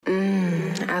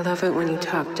I love it when you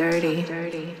talk dirty.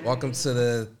 Welcome to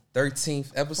the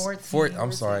 13th episode.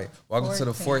 Welcome to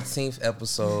the 14th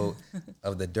episode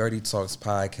of the Dirty Talks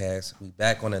podcast. We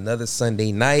back on another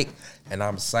Sunday night, and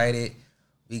I'm excited.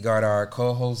 We got our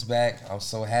co-host back. I'm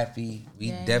so happy.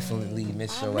 We definitely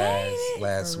missed your ass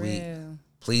last week.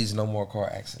 Please, no more car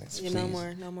accidents. Please. No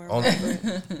more.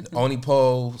 Only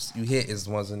poles you hit is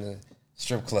the ones in the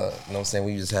strip club. You know what I'm saying?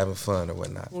 We just having fun or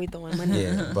whatnot. We throwing money.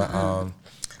 Yeah, but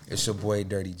it's your boy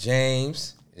Dirty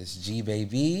James. It's G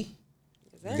Baby.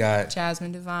 We got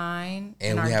Jasmine Divine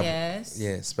and our guest.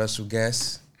 Yeah, special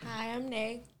guest. Hi, I'm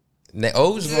Nay. You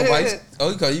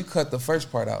cut the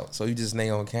first part out, so you just Nay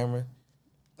on camera.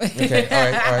 Okay,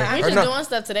 all right. We just doing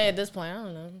stuff today at this point. I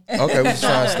don't know. Okay, we just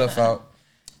trying stuff out.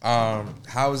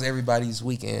 How was everybody's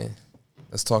weekend?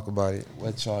 Let's talk about it.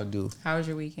 What y'all do? How was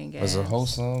your weekend, guys? Was it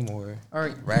wholesome or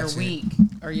ratchet? Your week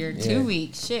or your 2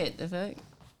 weeks? Shit, the fuck.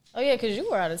 Oh yeah, because you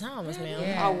were out of town, Miss Ma'am.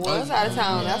 Yeah. I was out of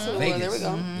town. That's what it was. There we go.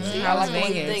 Mm-hmm. See, I like the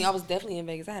one thing. I was definitely in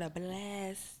Vegas. I had a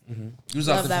blast. Mm-hmm. You was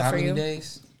out there for how many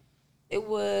days? It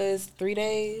was 3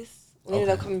 days. We ended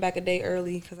up coming back a day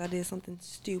early because I did something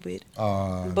stupid.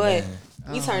 But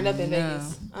we turned up in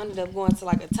Vegas. I ended up going to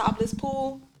like a topless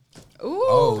pool. Ooh,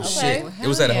 oh shit! It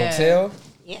was at a hotel.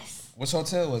 Yes. Which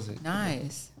hotel was it?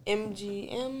 Nice.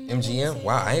 MGM. MGM.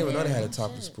 Wow, I didn't even know they had a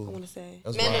topless pool. I want to say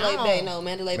Mandalay Bay. No,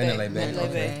 Mandalay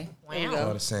Bay. Okay. Wow.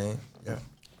 All the same. Yeah.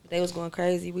 They was going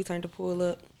crazy. We turned the pool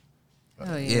up.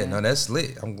 Oh yeah. Yeah. No, that's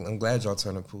lit. I'm glad y'all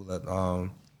turned the pool up.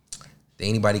 Did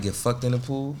anybody get fucked in the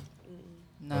pool?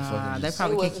 Nah, they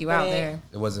probably kick you out there.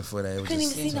 It wasn't for that. It was couldn't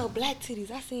even see no black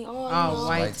titties. I seen all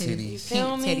white titties,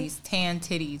 pink titties, tan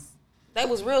titties. They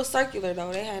was real circular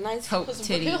though. They had nice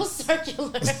titties. Real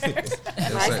circular.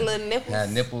 Nice little nipples.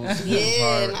 Had nipples.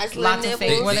 Yeah, nice little Lots nipples. of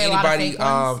fake. Were they anybody?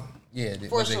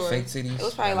 For sure. Fake titties? It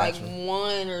was probably like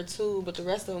one or two, but the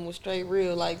rest of them was straight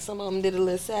real. Like some of them did a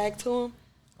little sag to them.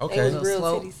 Okay. They was real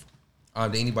titties.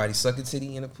 Did anybody suck a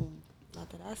titty in the pool? Not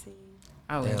that I seen.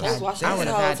 I would have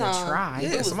had to try.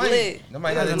 Yeah, it was lit.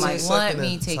 Nobody had like, let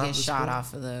me take a shot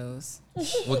off of those.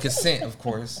 With consent, of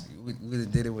course. We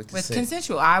did it with consent. With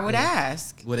consensual, I would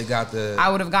ask. Would have got the. I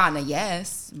would have gotten a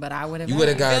yes, but I would have. You would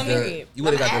have got the. You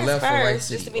would have got the left or right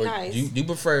titty. Just to be nice. You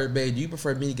prefer, babe? Do you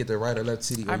prefer me to get the right or left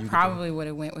titty? I probably would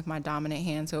have went with my dominant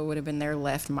hand, so it would have been their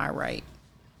left, my right.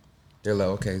 They're like,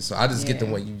 okay, so I just get the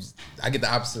one I get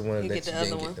the opposite one that you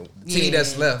didn't get. The titty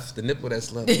that's left, the nipple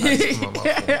that's left. I just come on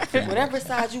my phone. Whatever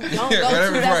side you don't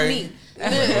go to, that's me.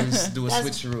 Just do a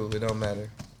switcheroo. It don't matter.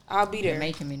 I'll be there. You're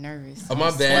making me nervous. Oh, my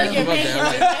bad.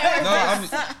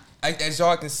 As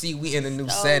y'all can see, we in a new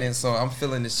setting, so I'm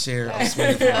feeling this chair. I'm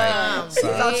swinging from side to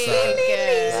side.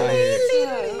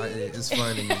 It's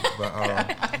fun to me.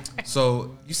 But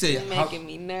so you said you're making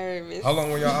me nervous. How long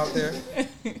were y'all out there?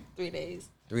 3 days.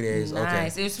 3 days.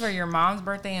 Nice. Okay. It was for your mom's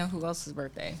birthday and who else's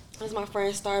birthday? It was my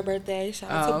friend Star's birthday.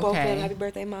 Shout out to both of them. Happy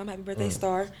birthday, Mom. Happy birthday,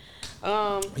 Star.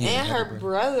 And her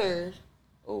brother.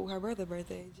 Oh, her brother's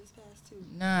birthday just passed too.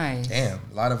 Nice. Damn,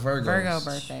 a lot of Virgos. Virgo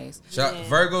birthdays.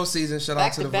 Virgo season. Shout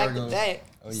out to the Virgos.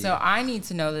 Oh, yeah. So I need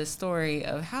to know the story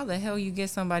of how the hell you get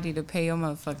somebody to pay your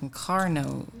motherfucking car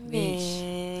note,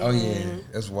 bitch. Oh yeah,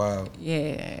 that's wild.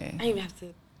 Yeah. I didn't even have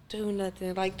to do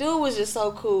nothing. Like, dude was just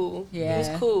so cool. Yeah. He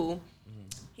was cool.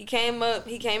 He came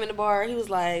in the bar. He was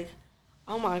like,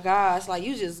 "Oh my gosh, like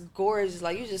you just gorgeous.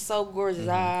 Like you just so gorgeous."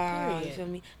 You feel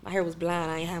me? My hair was blind.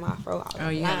 I ain't had my fro. Oh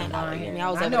yeah, I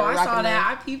know. I saw that.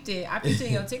 I peeped it. I peeped it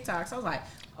in your TikToks. I was like,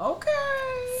 okay,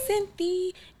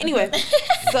 Cynthia. Anyway,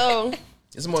 so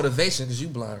it's motivation because you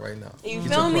blind right now. You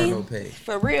feel me?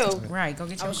 For real. Right. Go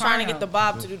get your. I was trying to get the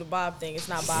bob to do the bob thing. It's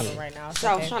not bobbing right now. So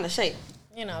I was trying to shake.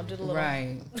 You know, did a little.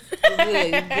 Right.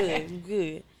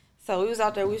 Good. So we was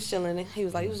out there, we was chilling. He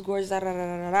was like, "You was gorgeous." Da, da,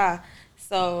 da, da, da.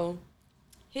 So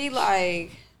he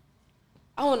like,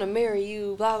 "I want to marry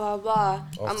you." Blah blah blah.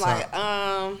 I'm like,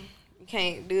 you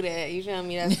can't do that. You feel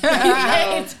me?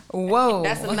 That's a no. Whoa.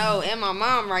 That's a no. And my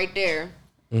mom right there.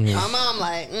 My mom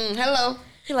like, hello.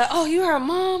 He like, "Oh, you her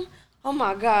mom? Oh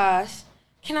my gosh,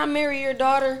 can I marry your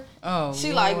daughter?" Oh.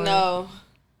 She Lord. like, no.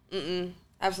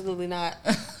 Absolutely not.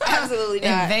 Absolutely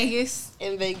not.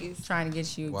 In Vegas. Trying to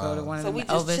get you to go to one of them. So we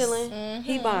just chilling.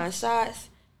 He buying shots.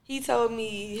 He told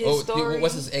me his story.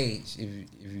 What's his age? If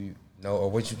you know, or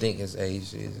what you think his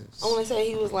age is? I want to say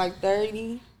he was like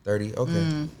 30. 30?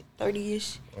 Okay.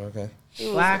 30-ish. Okay.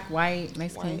 Black, white,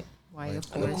 Mexican. White, of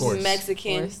course. Of course.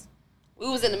 Mexican. We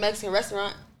was in a Mexican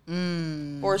restaurant.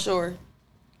 For sure.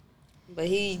 But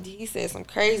he said some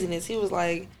craziness. He was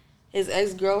like, his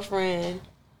ex-girlfriend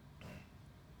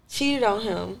cheated on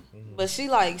him, but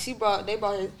they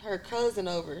brought her cousin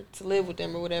over to live with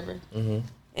them or whatever.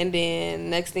 And then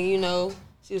next thing you know,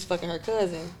 She was fucking her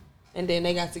cousin, and then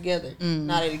they got together.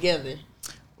 Now they together.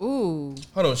 Ooh.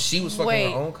 Hold on, she was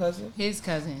fucking her own cousin? His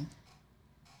cousin.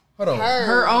 Hold on.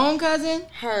 Her own cousin?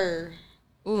 Her.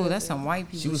 Ooh, that's some white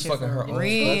people. She was shit fucking for her own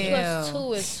real. Plus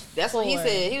 2 is That's what he 4.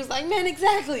 said. He was like, man,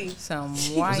 exactly. Some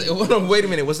white. Hold on, wait a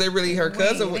minute. Was they really her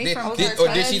cousin? they from- Or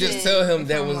did she just tell him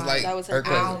that was like That was her her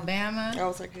cousin? Alabama. That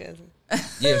was her cousin.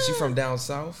 Yeah, she from down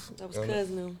south. That was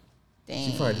cousin.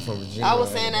 She probably from Virginia. I was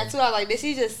saying that too. I was like, did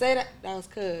she just say that? That was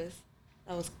cuz.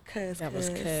 That was cuz.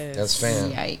 That's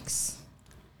fam. Yikes.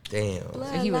 Damn. So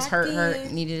he was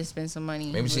hurt, needed to spend some money.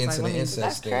 Maybe she into the incest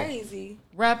That's thing. crazy.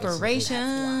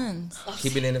 Reparations.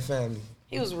 Keep it in the family.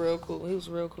 He was real cool. He was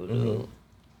real cool, dude.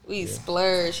 We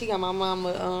splurged. She got my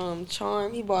mama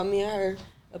charm. He bought me and her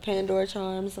a Pandora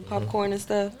charm, some popcorn and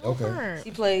stuff. Okay.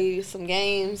 She played some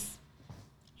games.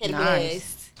 Had Nice.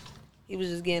 blessed. He was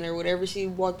just getting her whatever she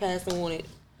walked past and wanted.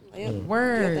 I'm like, yep,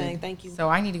 Word. your thing. Thank you. So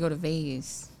I need to go to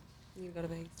Vegas. You need to go to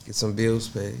Vegas. Get some bills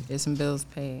paid. Get some bills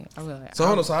paid. I will. So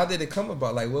hold on. So how did it come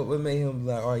about? Like, what made him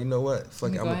like? All right, you know what?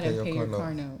 Fuck it, I'm gonna pay your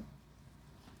car note.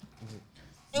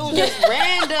 It was just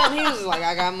random. He was just like,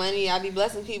 I got money. I be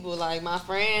blessing people. Like my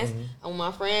friends. I'm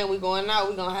my friend. We going out.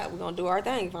 We gonna do our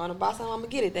thing. If I want to buy something, I'm gonna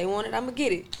get it. They want it. I'm gonna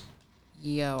get it.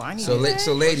 Yo, I need. So to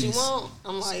so ladies. What you want?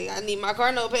 I'm like, I need my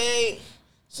car note paid.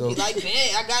 So He like, bet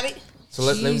I got it. So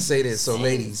let me say this. So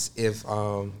ladies, if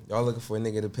y'all looking for a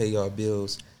nigga to pay y'all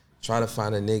bills, try to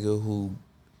find a nigga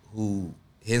who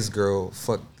his girl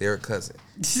fucked their cousin.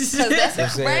 Cause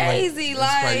that's crazy.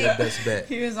 That's probably your best bet.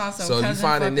 He was on some So you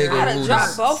find a fucker. nigga who drop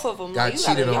just both of them. got Like,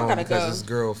 cheated y'all on gotta because go. his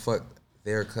girl fucked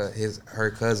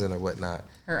her cousin or whatnot.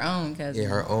 Her own cousin. Yeah,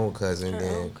 her own cousin.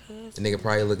 Then the nigga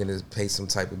probably looking to pay some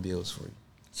type of bills for you.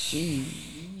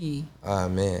 Gee. Ah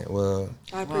man, well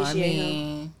I appreciate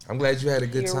him. I'm glad you had a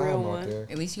good You're a real time out one. there.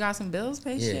 At least you got some bills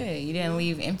paid. Yeah. Shit, you didn't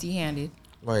leave empty-handed.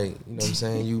 Right, you know what I'm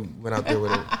saying? You went out there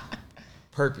with a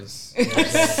purpose. You know what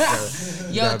I'm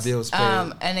saying? You got bills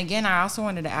paid. And again, I also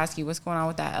wanted to ask you what's going on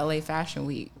with that LA Fashion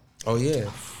Week. Oh yeah.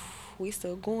 We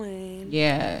still going.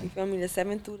 Yeah. You feel me? The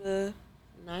 7th through the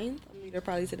 9th. I'm there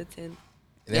probably to the 10th. And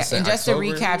Yeah, that's in and just October?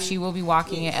 to recap, she will be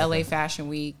walking at LA Fashion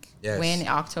Week. Yes. When?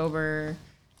 October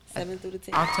 7th through the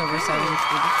 10th. October 7th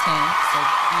through the 10th. So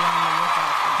be on the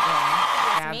lookout for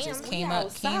that. Gab ma'am. just We came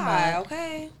outside, up.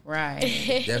 okay? Right.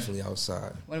 Definitely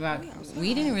outside. What about,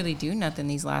 we didn't really do nothing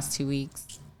these last 2 weeks.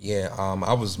 Yeah,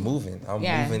 I was moving. I'm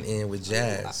Yeah. moving in with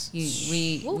Jazz.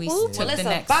 We Whoop. took Well, the it's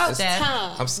next about step.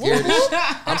 time. I'm scared.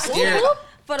 I'm scared.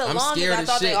 For the I'm longest, scared I of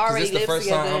thought shit they because already it's the lived first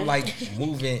together. time I'm like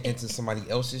moving into somebody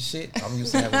else's shit. I'm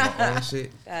used to having my own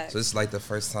shit, Facts. so it's like the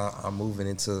first time I'm moving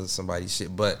into somebody's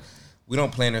shit. But we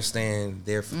don't plan on staying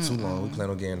there for too long. We plan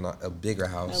on getting a bigger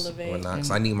house, Elevate. or whatnot.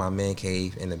 Cause I need my man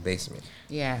cave in the basement.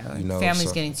 Yeah, You know, family's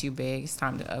so- getting too big. It's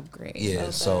time to upgrade. Yeah.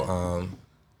 So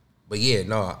but yeah,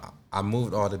 no, I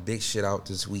moved all the big shit out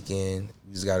this weekend.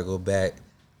 We just got to go back,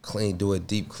 do a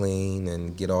deep clean,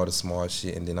 and get all the small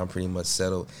shit, and then I'm pretty much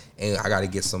settled. And I got to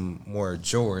get some more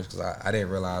drawers because I didn't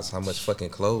realize how much fucking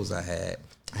clothes I had.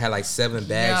 I had like 7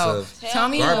 bags Yo, of tell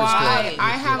me garbage why clothes. I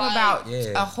have about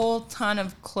Yeah. a whole ton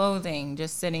of clothing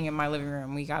just sitting in my living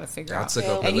room. We got to figure I out. took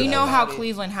up And a you know little- how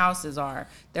Cleveland houses are.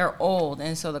 They're old,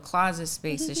 and so the closet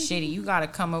space is shitty. You got to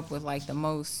come up with like the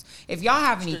most. If y'all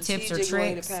have any tips or Strategic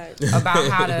way to tricks pack. about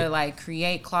how to like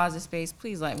create closet space,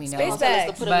 please let me know. Space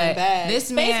bags. Put them in But bags. this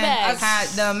Space man bags. had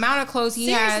the amount of clothes he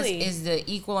Seriously. has is the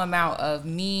equal amount of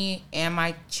me and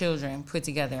my children put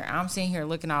together. I'm sitting here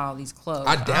looking at all these clothes.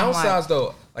 I I'm like, downsized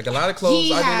though. Like a lot of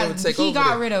clothes I didn't even take over. he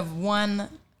got there. rid of one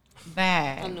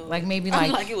bag, know. like maybe I'm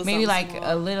like, like, it was maybe something like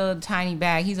small. a little tiny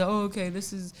bag. He's like, oh, okay,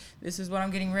 this is what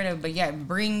I'm getting rid of. But yeah, it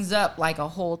brings up like a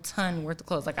whole ton worth of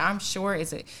clothes. Like I'm sure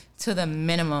it's to the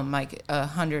minimum like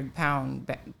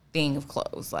 100-pound thing of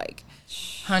clothes, like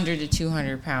 100 to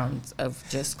 200 pounds of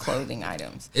just clothing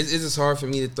items. It's just hard for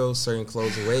me to throw certain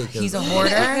clothes away. 'Cause- He's a hourder.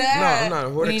 No, I'm not a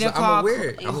hoarder. We need to 'Cause I'm call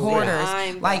aware. I'm aware.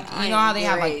 hoarders. Like you know how they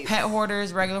have like great. pet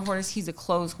hoarders, regular hoarders. He's a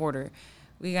clothes hoarder.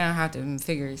 We gonna have to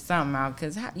figure something out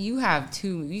because you have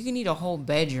two. You can need a whole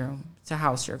bedroom to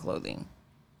house your clothing.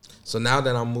 So now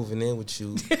that I'm moving in with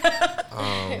you,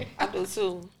 I do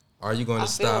too. are you going I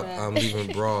to feel stop that. leaving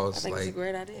I bras think it's a like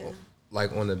great idea.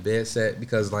 like on the bed set?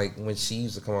 Because like when she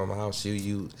used to come out of my house,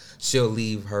 she'll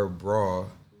leave her bra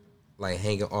like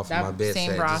hanging off That of my bed same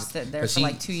set. bra just- sit there 'cause for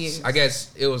like 2 years. I guess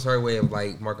it was her way of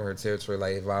like marking her territory.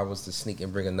 Like if I was to sneak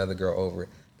and bring another girl over,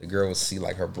 the girl would see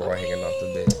like her bra hanging off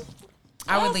the bed.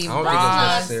 I would leave I don't think it's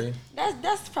bras. necessary.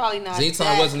 That's probably not. Anytime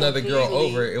that there was another girl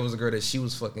completely. over, it was a girl that she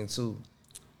was fucking too.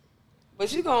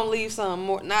 But you gonna leave something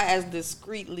more, not as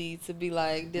discreetly to be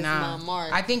like, this my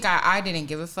mark. I think I didn't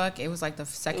give a fuck. It was like the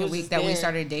second week that we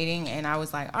started dating, and I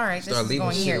was like, all right, this is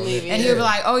going here. And he would be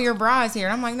like, oh, your bra is here.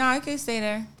 And I'm like, no, it can stay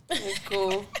there. It's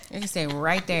cool. It can stay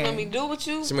right there. Let me do what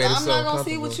you. I'm not gonna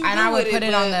see what you do. And I would put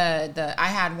it on the. I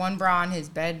had one bra on his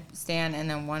bed stand, and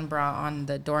then one bra on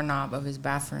the doorknob of his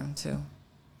bathroom too.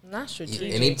 Not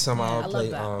strategic. Anytime I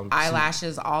play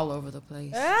eyelashes all over the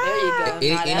place. There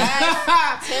you go.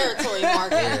 Territory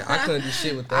marker. Yeah, I couldn't do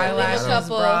shit with that. Eyelashes,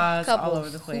 bras, all over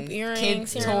the place.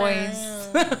 Earrings, kids' toys.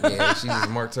 Yeah, she just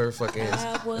marked her fucking.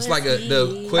 It's like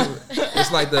the equivalent.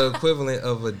 It's like the equivalent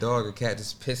of a dog or cat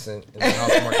just pissing in the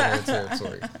house marking her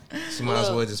territory. She might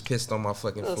as well just pissed on my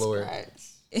fucking floor.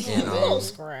 And,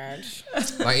 scratch.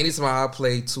 Like anytime I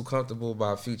play Too Comfortable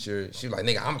by Future, she was like,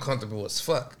 nigga, I'm comfortable as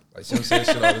fuck. Like she was saying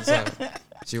shit all the time.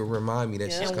 She would remind me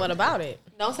that she's. And what about it?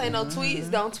 Don't say no tweets.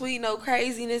 Don't tweet no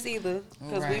craziness either,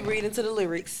 because we read into the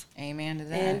lyrics. Amen to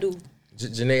that. And do.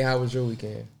 Janae, how was your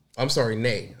weekend? I'm sorry,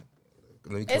 Nay.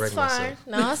 Let me correct it's fine. myself.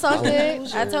 No, it's all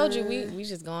good. I told you we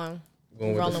just rolling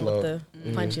with the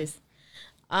punches.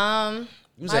 You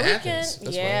was my at weekend, Athens.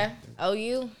 That's yeah. right.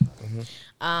 OU.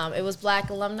 It was Black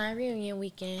Alumni Reunion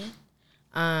weekend.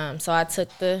 So I took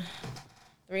the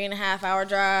 3.5 hour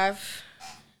drive,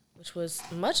 which was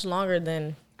much longer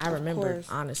than I remembered,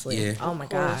 honestly. Yeah. Oh my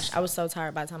gosh. I was so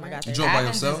tired by the time I got there. You drove by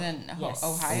yourself? Is in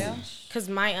Ohio? Because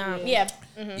my, Yeah,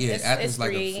 Athens is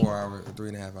like a 3.5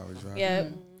 hour drive. Yeah.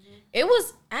 It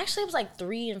was like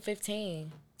 3 and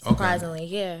 15, surprisingly.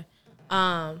 Okay.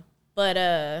 Yeah. But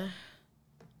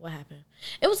what happened?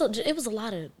 It was a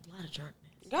lot of drunkenness.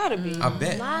 Gotta be. I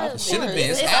bet. Should have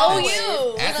been. It's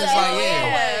OU. Athens, like,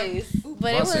 yeah.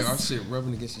 But it was our shit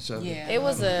rubbing against each other. Yeah, it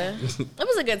was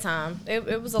a good time.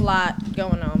 It was a lot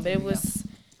going on, but it was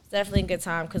definitely a good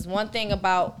time. Because one thing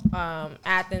about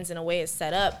Athens and the way it's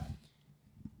set up,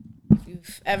 if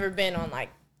you've ever been on like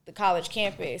the college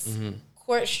campus,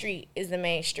 Court Street is the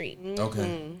main street.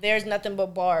 Okay. There's nothing but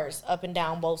bars up and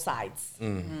down both sides.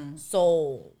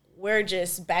 So we're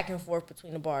just back and forth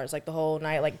between the bars like the whole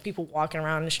night. Like people walking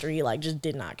around the street, like just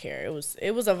did not care. It was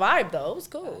a vibe though. It was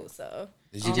cool. So.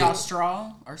 Did y'all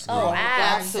straw or straw? Oh,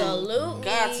 absolutely.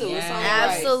 Got to.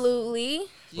 Absolutely.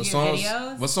 What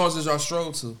songs did y'all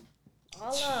stroll to?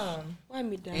 All of them. Let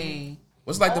me down. Hey.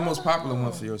 What's like the most popular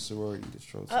one for your sorority to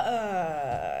stroll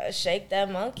to? Shake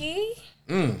That Monkey.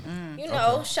 You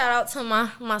know, shout out to my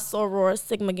soror,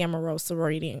 Sigma Gamma Rho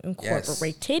Sorority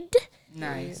Incorporated.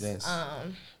 Nice. Yes.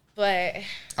 But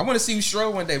I want to see you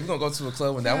stroll one day. We're gonna go to a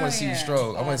club one day. I want to see you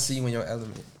stroll. I want to see you in your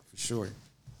element for sure.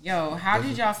 Yo, how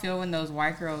did y'all feel when those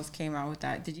white girls came out with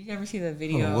that? Did you ever see the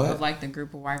video of like the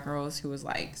group of white girls who was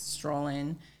like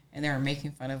strolling and they were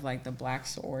making fun of like the black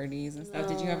sororities and stuff?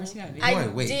 Did you ever see that video?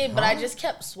 I did, but I just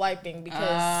kept swiping because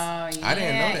I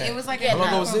didn't know that. It was like How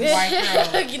long was this?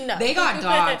 white girls. you know. They got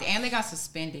dogged and they got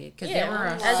suspended because they were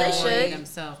a as they sorority should.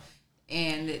 themselves.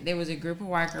 And there was a group of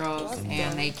white girls,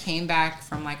 and they came back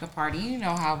from like a party. You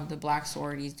know how the black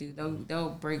sororities do;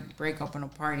 they'll break up in a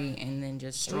party and then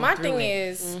just stroll My through thing it.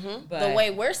 is the way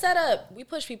we're set up. We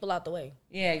push people out the way.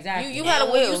 Yeah, exactly. You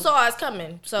had you saw us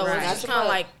coming, so Right. it's just kind of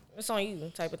like it's on you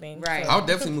type of thing. Right. I'll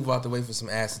definitely move out the way for some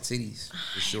ass and titties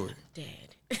for sure.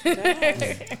 Dead.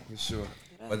 For sure.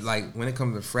 But like when it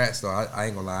comes to frats though, I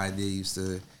ain't gonna lie, I did used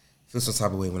to feel some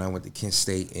type of way when I went to Kent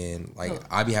State and like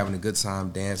I be having a good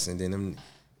time dancing, then them.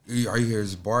 All you hear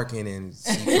is barking and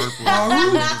see purple.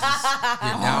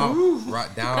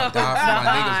 down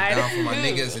for my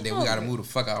niggas, and then we gotta move the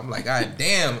fuck out. I'm like, God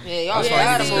damn. Yeah, y'all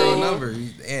gotta this girl number.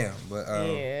 Damn. But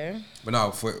but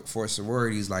no, for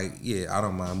sororities, like, yeah, I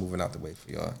don't mind moving out the way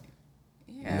for y'all.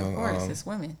 Yeah, of course, it's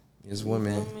women. It's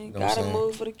women. You know gotta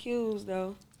move for the cues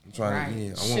though. I'm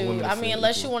trying to, I want women. I mean,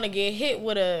 unless you want to get hit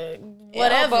with a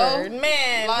whatever,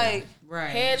 man. Like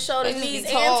head, shoulders, knees,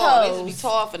 and toes. They just be toes.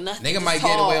 tall for nothing. Nigga might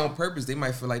get away on purpose. They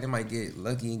might feel like they might get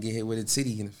lucky and get hit with a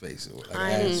titty in the face. Or like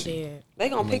I ain't dead. They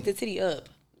gonna pick the titty up.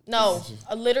 No,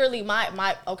 literally,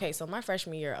 my so my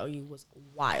freshman year at OU was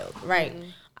wild, right?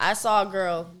 I saw a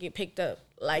girl get picked up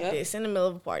like this in the middle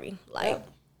of a party, like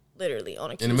literally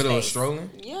on a Q's in the middle face. of strolling.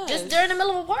 Yeah, just during the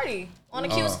middle of a party on a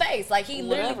Q's face, like he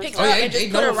literally picked her up and just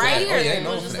put her right here and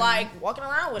was just like walking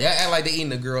around with her. They act like they eating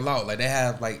the girl out, like they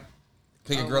have like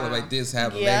pick a girl up like this,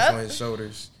 have her legs on his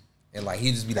shoulders, and like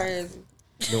he just be like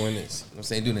doing this. You know what I'm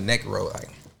saying, doing the neck roll, like.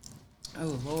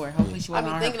 Oh Lord, hopefully she wasn't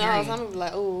on her period. I'm gonna be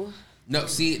like, oh. No,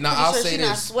 see, now I'll say this.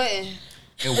 Not sweating.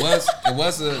 It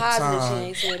was a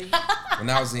time she ain't when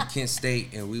I was in Kent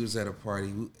State and we was at a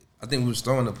party. I think we was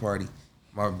throwing a party.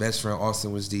 My best friend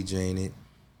Austin was DJing it,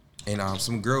 and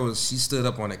some girl she stood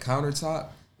up on the countertop.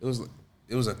 It was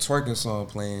a twerking song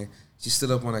playing. She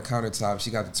stood up on the countertop. She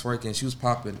got the twerking. She was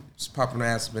popping her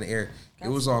ass up in the air. It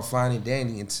was all fine and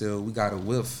dandy until we got a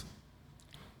whiff.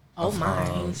 Oh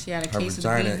my! She had a her case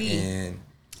vagina of BV. And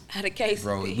Had a case.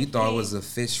 bro, we thought it was a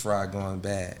fish fry going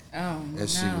bad. Oh, that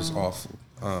shit was awful.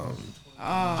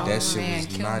 That shit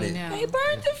was not it. They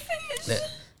burned the fish.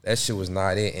 That shit was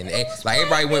not it. And like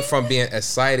everybody went from being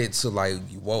excited to like,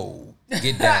 whoa,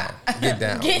 get down, get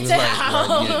down. Get It was down.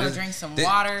 Like, bro, yeah, Drink some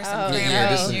water, some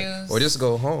cranberry juice. or just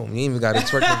go home. You ain't even got to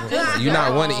twerk. You're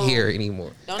not wanted here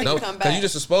anymore. Don't even come back. Cause you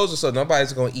just disposed of so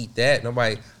nobody's gonna eat that.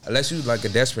 Nobody, unless you like a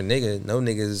desperate nigga. No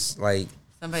niggas like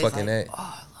Somebody's fucking like, that.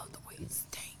 oh, I love the way it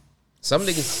stinks. Some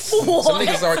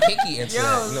niggas are kinky into that. You know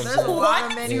what I'm There's saying? a lot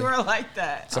of men who are like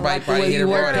that. Somebody the probably way hit you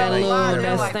it work right. that Like, little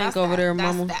yeah. that stink over there,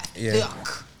 mama. Yeah.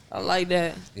 I like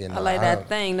that. Yeah, I nah, like that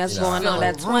thing that's going on.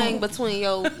 That twang between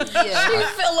your. She Yeah.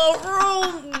 fill a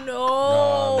room. Nah,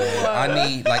 No.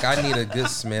 man. I need a good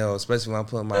smell, especially when I'm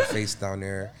putting my face down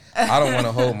there. I don't want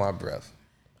to hold my breath.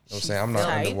 You know what I'm saying? I'm not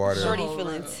Tight. underwater. Shorty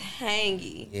feeling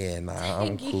tangy. Yeah, nah,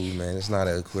 I'm cool, man. It's not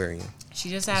an aquarium. She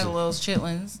just had a little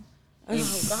chitlins.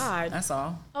 Oh God. That's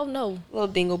all. Oh no. Little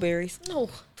dingleberries. No.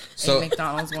 So Ate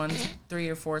McDonald's 3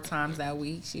 or 4 times that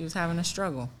week. She was having a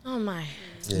struggle. Oh my.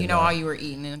 yeah, You know, nah. all you were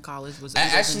eating in college was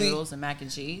Actually- noodles and mac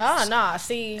and cheese. Oh no.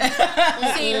 See,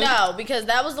 no, because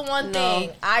that was the one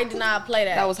thing I did not play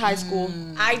that. That was high school.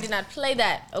 I did not play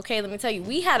that. Okay, let me tell you,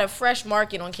 we had a fresh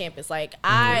market on campus. Like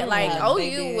OU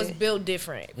did. was built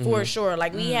different for sure.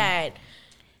 Like we had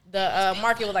the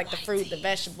market with like the fruit, the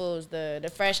vegetables, the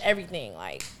fresh everything.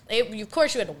 Like of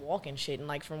course you had to walk and shit. And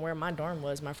like from where my dorm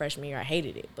was my freshman year, I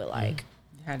hated it. But like,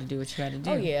 You had to do what you had to do.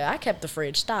 oh yeah, I kept the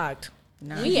fridge stocked.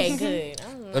 Nice. We ate good.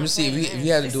 Let me see if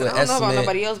you had to do an I don't know about estimate.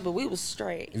 nobody else, but we was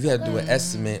straight. If you had to do an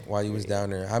estimate while you was down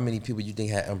there, how many people you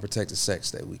think had unprotected sex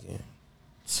that weekend?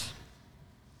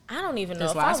 I don't even know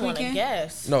This if I last want to weekend?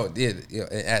 guess. No, yeah,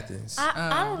 in Athens.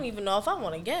 I don't even know if I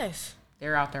want to guess.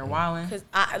 They're out there wilding. Cause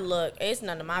look, it's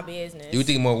none of my business. You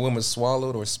think more women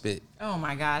swallowed or spit? Oh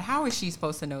my God, how is she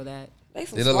supposed to know that? They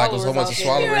some They look like it was a whole bunch of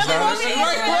swallowers swallowers out there.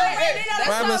 down there. That's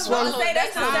Why am I what I was swallowing? gonna say.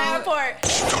 That's the sad part.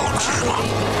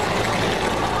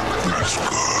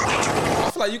 I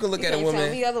feel like you can look at a Can't tell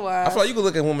woman. me otherwise. I feel like you can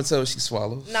look at a woman tell she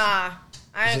swallows. Nah,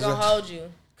 I ain't Is gonna it- hold you.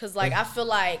 Cause like I feel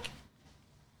like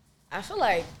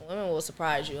women will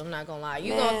surprise you. I'm not gonna lie.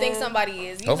 You gonna think somebody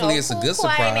is. Hopefully it's a cool, good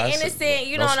quiet, and surprise. innocent.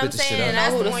 You Don't know what I'm spit the shit saying? out.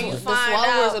 That's Who the the, one you the find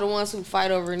swallowers out. are the ones who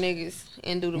fight over niggas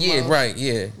and do the Yeah, most. right,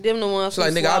 yeah. Them the ones She's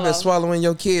like, who nigga, I've been swallow. swallowing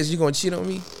your kids. You gonna cheat on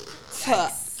me? Tuh.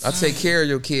 I take care of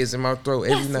your kids in my throat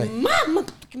every night. My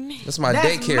motherfucking man. That's my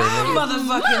daycare, nigga.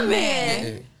 motherfucking man.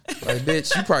 Yeah. Like,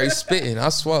 bitch, you probably spitting. I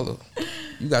swallow.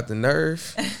 You got the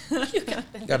nerve.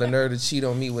 You got the nerve to cheat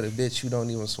on me with a bitch who don't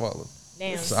even swallow.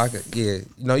 Damn. So I could, yeah.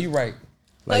 No, you right.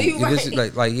 Like, you right.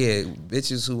 bitches, like, yeah,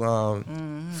 bitches who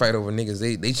fight over niggas,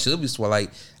 they should be swallow.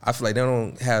 Like, I feel like they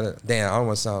don't have. Damn, I don't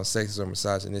want to sound sexist or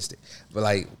misogynistic, but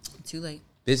like, Too late.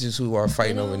 bitches who are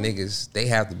fighting over niggas, they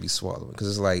have to be swallowing because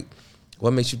it's like,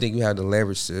 what makes you think you have the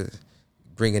leverage to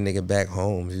bring a nigga back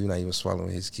home if you're not even swallowing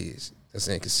his kids? That's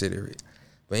inconsiderate.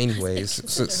 But anyways,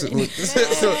 so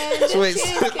wait,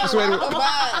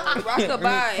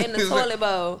 Rockabye in the toilet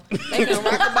bowl. They can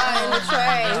rockabye in the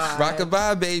trash.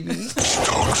 rockabye, baby.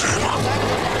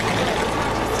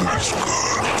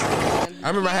 I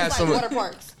remember I had some. Water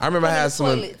parks. I remember I had some.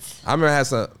 Toilets. I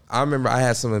remember I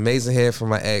had some amazing head from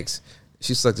my ex.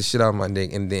 She sucked the shit out of my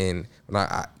dick, and then when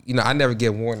I never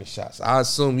get warning shots. I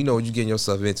assume you know what you getting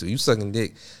yourself into. You sucking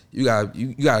dick, you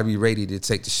gotta be ready to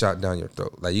take the shot down your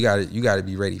throat. Like you gotta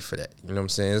be ready for that. You know what I'm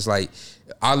saying? It's like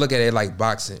I look at it like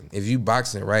boxing. If you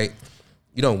boxing, right,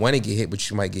 you don't want to get hit, but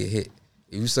you might get hit.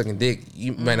 If you sucking dick,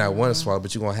 you might not want to swallow,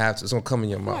 but you're gonna have to. It's gonna come in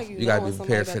your mouth. You gotta be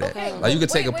prepared for that. Okay, Like you could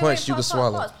take a punch, you can pause,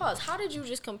 swallow. Pause. How did you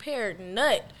just compare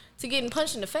nut to getting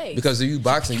punched in the face? Because if you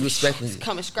boxing, you expecting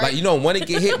Coming straight. like you don't want to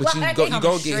get hit, but you Right. gonna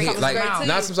get Straight hit. to Like the mouth. 9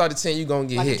 times out of 10, you gonna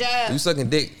get Like a hit. jab. If you sucking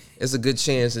dick, it's a good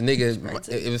chance the nigga, if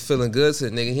it's feeling good to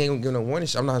the nigga, he ain't gonna give no warning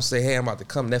shot. I'm not gonna say, hey, I'm about to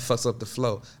come. That fucks up the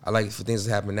flow. I like it for things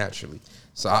to happen naturally.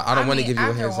 So I don't want to give you a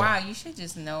After heads a while, up. you should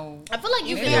just know. I feel like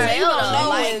you can Yeah, tell though. know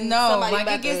Like when No, somebody like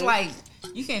about it gets to- like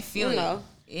you can feel You it. know.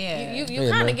 Yeah, you Yeah,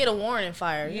 kind man. of get a warning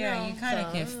fire. yeah, you kind of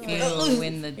so. can feel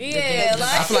when the Yeah,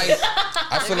 like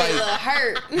I feel like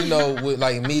hurt. you know, with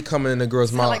like me coming in a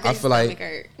girl's mouth, Like I feel like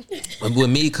with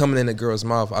me coming in a girl's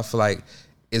mouth, I feel like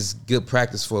it's good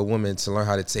practice for a woman to learn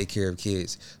how to take care of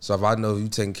kids. So if I know you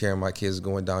taking care of my kids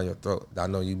going down your throat, I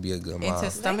know you be a good mom.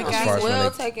 Into stomach as far as when the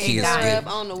taken kids care of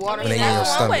get on the water. when they in your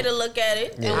That's one way stomach. to look at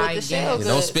it. And with the shell Yeah, goods.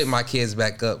 don't spit my kids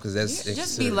back up because that's You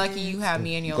just be lucky you have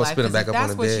me in your Go life. spit 'em 'Cause back if up on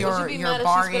that's the what bed. Would you be your mad if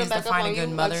bar she spit it is to back up find on a good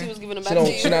you mother. like she was giving it back She to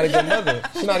don't. you? She not a good mother.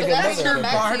 She not a good That's her mother.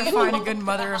 back Bar to to you. find a good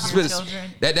mother of your Spit-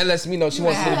 children. That lets me know she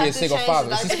wants me to be a have to single change father.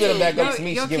 the She diapers. spit it back up to Your-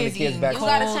 me. your She giving the kids kids eating back You to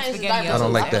gotta me. change the spaghetti diapers. I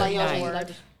don't like that. Like yours Nice.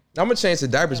 was. I'm gonna change the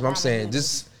diapers, but I'm saying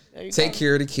just take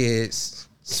care of the kids,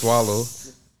 swallow,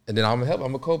 and then I'm gonna help.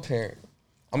 I'm a co-parent.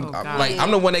 I'm God.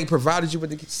 I'm the one that provided you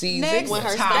with the seeds. Next When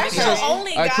her topic. That's your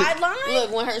only I could- guideline.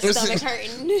 Look, when her stomach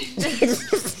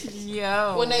hurting,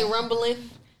 Yo. when they rumbling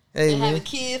Hey and man, having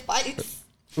kid fights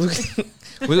we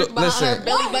behind her listen.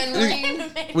 belly button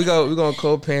ring. We're gonna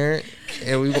co-parent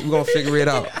and we're gonna figure it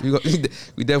out.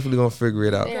 We definitely gonna figure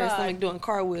it out. Her stomach doing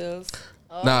cartwheels.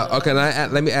 Now, okay,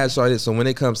 let me ask y'all this. So when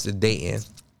it comes to dating,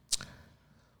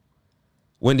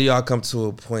 when do y'all come to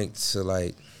a point to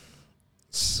like,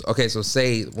 okay, so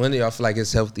say, when do y'all feel like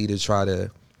it's healthy to try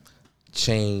to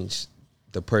change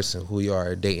the person who you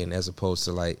are dating as opposed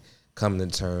to like coming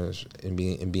to terms and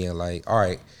being like, all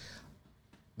right,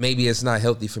 maybe it's not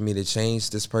healthy for me to change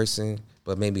this person,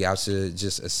 but maybe I should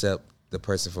just accept the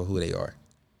person for who they are.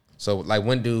 So like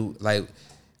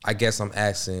I guess I'm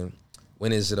asking,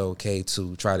 when is it okay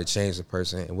to try to change the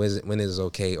person, and when is it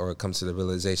okay or it comes to the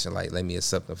realization like, let me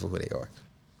accept them for who they are?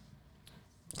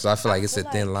 So I feel like it's a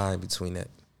thin line between that.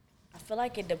 I feel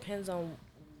like it depends on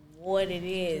what it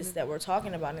is that we're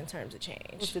talking about in terms of What's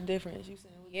change. the difference? You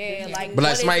saying? Yeah, like. But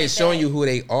like what somebody is is it showing that- you who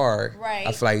they are. Right.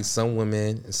 I feel like some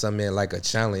women and some men like a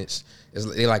challenge.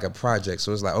 They like a project.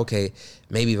 So it's like, okay,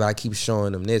 maybe if I keep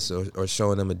showing them this or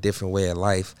showing them a different way of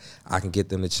life, I can get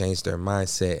them to change their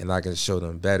mindset and I can show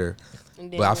them better.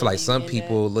 But I feel like some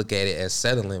people look at it as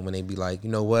settling when they be like, you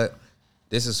know what,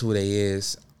 this is who they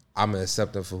is. I'm gonna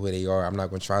accept them for who they are. I'm not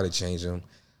gonna try to change them.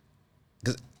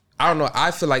 Cause I don't know.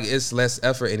 I feel like it's less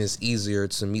effort and it's easier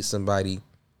to meet somebody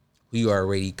who you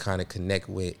already kind of connect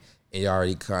with and you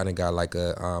already kind of got like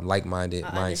a like-minded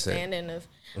mindset. Understanding of,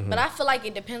 but I feel like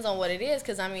it depends on what it is.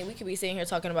 Because I mean, we could be sitting here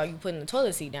talking about you putting the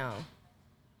toilet seat down.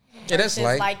 Yeah, that's It's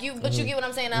like like you, but you get what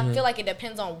I'm saying. I feel like it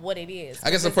depends on what it is. I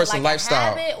guess a Is it person's like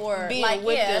lifestyle. a habit or Being like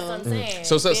with yeah, that's them. what I'm saying.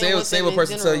 So Being with say them a in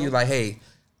person tell you general. like, hey,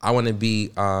 I want to be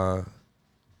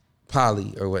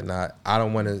poly or whatnot. I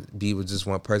don't want to be with just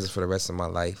one person for the rest of my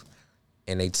life.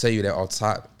 And they tell you that on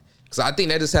top. Because I think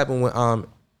that just happened with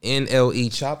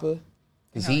NLE Chopper.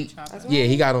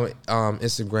 He got on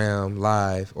Instagram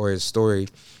Live or his story.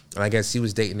 And I guess he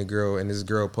was dating a girl and this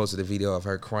girl posted a video of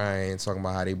her crying, talking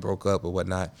about how they broke up or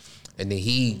whatnot. And then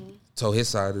he told his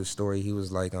side of the story. He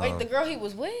was like, Wait, the girl he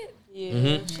was with?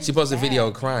 Yeah. she posted a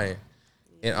video crying.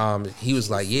 And he was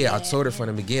like, yeah, I told her from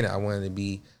the beginning I wanted to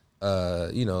be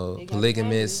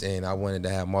polygamous and I wanted to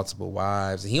have multiple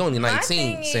wives. And he only 19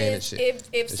 thing saying is, that shit.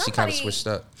 if And she kind of somebody- switched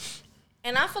up.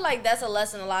 And I feel like that's a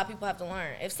lesson a lot of people have to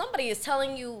learn. If somebody is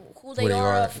telling you who they they are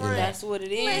are, up front, yeah. That's what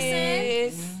it Listen.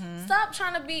 is. stop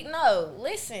trying to be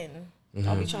listen.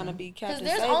 Don't be trying to be Because Captain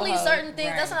there's Save-A-Ho. only certain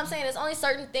things. That's Right. what I'm saying. There's only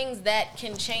certain things that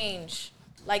can change.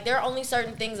 Like there are only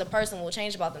certain things a person will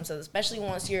change about themselves, especially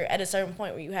once you're at a certain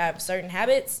point where you have certain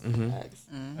habits.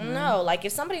 No, like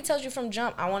if somebody tells you from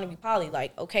jump, I want to be poly,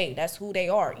 like okay, that's who they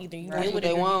are. Either you Right. deal with They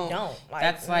it or you won't. don't. Like,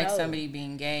 That's like no. somebody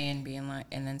being gay and being like,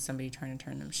 and then somebody trying to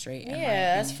turn them straight. And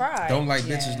Yeah, that's fried. Don't like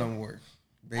Yeah. bitches no more.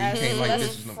 Baby, you That's- can't like that's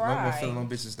bitches no more. fried. Feeling on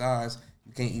bitches' eyes.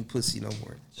 You can't eat pussy no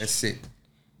more. That's it.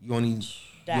 You only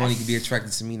That's can be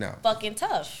attracted to me now. fucking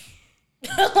tough.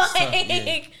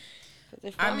 like,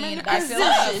 If I I'm mean, in a I feel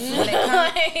like position- when it comes,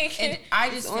 like I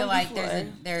just on feel like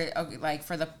before. like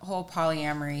for the whole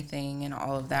polyamory thing and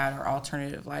all of that, or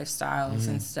alternative lifestyles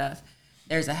and stuff.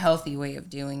 There's a healthy way of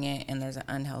doing it, and there's an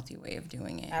unhealthy way of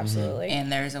doing it. absolutely.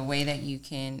 And there's a way that you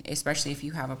can, especially if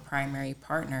you have a primary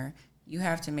partner, you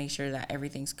have to make sure that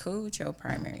everything's cool with your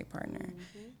primary partner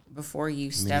before you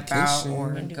step out or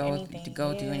Communication. Do go anything, to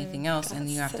go do yeah. anything else. And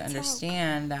you have to to talk.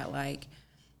 understand that like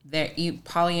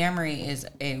polyamory is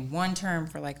a one term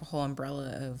for like a whole umbrella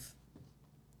of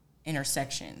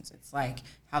intersections. It's like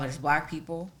how there's black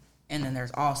people, and then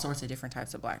there's all sorts of different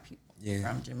types of black people. Yeah.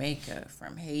 From Jamaica,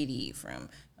 from Haiti, from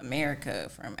America,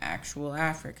 from actual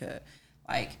Africa.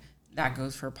 Like that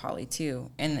goes for poly too.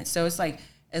 And so it's like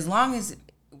as long as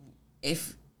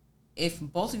if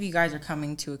both of you guys are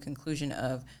coming to a conclusion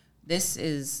of this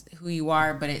is who you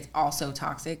are, but it's also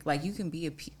toxic, like you can be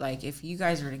like if you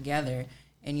guys are together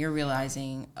and you're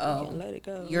realizing, oh, let it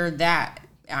go. you're that,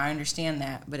 I understand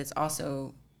that, but it's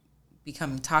also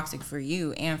becoming toxic for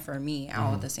you and for me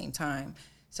all at the same time.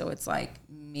 So it's like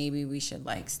maybe we should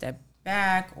like step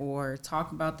back or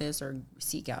talk about this or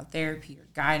seek out therapy or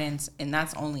guidance. And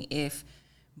that's only if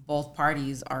both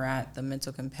parties are at the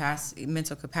mental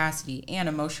capacity and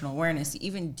emotional awareness to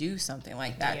even do something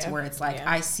like that, to where it's like,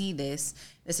 I see this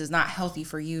is not healthy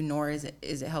for you, nor is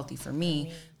it healthy for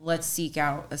me. Let's seek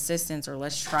out assistance, or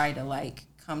let's try to like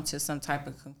come to some type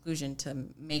of conclusion to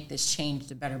make this change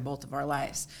to better both of our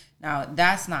lives. Now,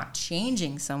 that's not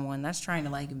changing someone. That's trying to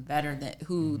like better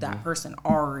who that person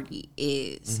already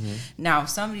is. Now, if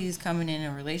somebody's coming in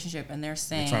a relationship and they're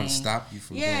saying, they're trying to stop you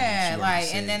from doing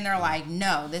and then they're like,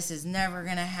 no, this is never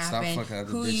gonna happen.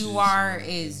 Who bitches, you are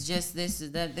is just this,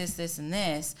 this, and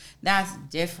this. That's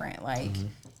different. Like.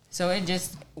 So it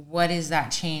just, what does that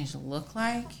change look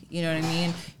like? You know what I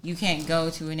mean? You can't go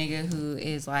to a nigga who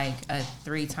is like a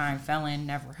 3-time felon,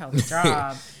 never held a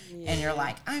job, and you're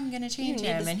like, I'm going to change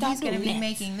him, and he's going to be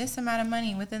making this amount of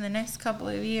money within the next couple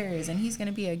of years, and he's going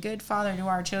to be a good father to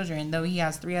our children, though he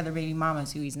has 3 other baby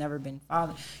mamas who he's never been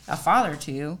a father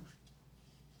to.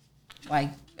 Like,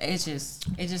 it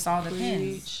just all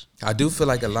depends. I do feel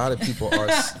like a lot of people are...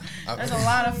 There's a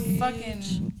lot of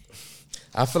fucking...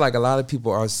 I feel like a lot of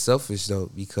people are selfish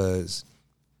though, because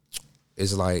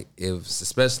it's like,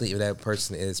 especially if that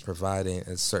person is providing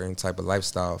a certain type of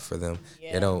lifestyle for them,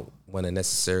 they don't want to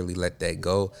necessarily let that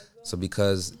go. So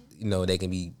because, they can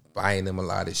be buying them a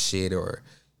lot of shit, or,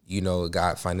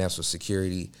 got financial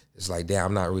security, it's like, damn,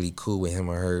 I'm not really cool with him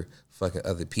or her fucking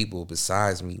other people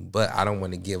besides me, but I don't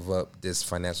want to give up this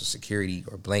financial security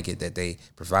or blanket that they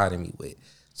provided me with.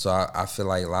 So I feel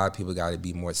like a lot of people got to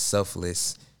be more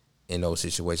selfless in those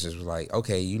situations. Like,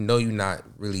 okay, you're not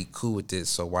really cool with this,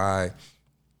 so why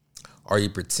are you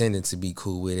pretending to be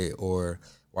cool with it, or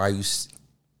why are you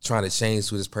trying to change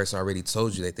who this person already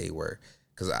told you that they were?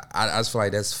 Because I just feel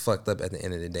like that's fucked up at the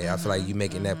end of the day. I feel like you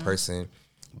making that person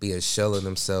be a shell of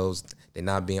themselves. They're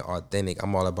not being authentic.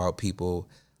 I'm all about people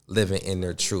living in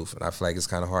their truth, and I feel like it's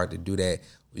kind of hard to do that.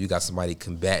 You got somebody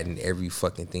combating every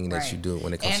fucking thing that you do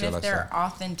when it comes to your lifestyle. And if their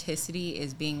authenticity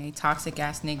is being a toxic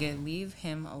ass nigga, leave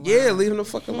him alone. Yeah, leave him the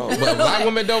fuck alone. But a lot of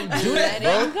women don't do that,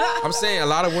 bro. I'm saying a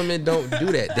lot of women don't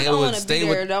do that. They would stay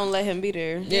with. Don't let him be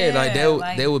there. Yeah,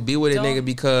 like they would be with a nigga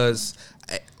because,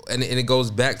 and it goes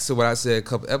back to what I said a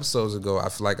couple episodes ago. I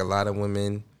feel like a lot of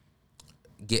women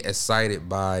get excited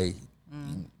by,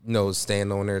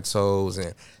 staying on their toes,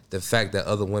 and the fact that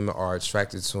other women are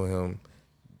attracted to him.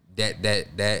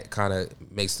 That kind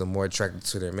of makes them more attracted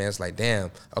to their man. It's like,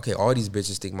 damn, okay, all these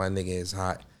bitches think my nigga is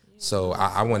hot, so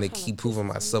I want to keep proving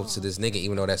myself to this nigga,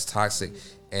 even though that's toxic,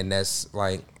 and that's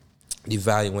like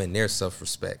devaluing their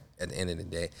self-respect at the end of the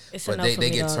day. But they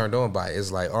get turned on by it.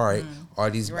 It's like, all right, all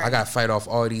these I got to fight off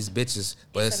all these bitches,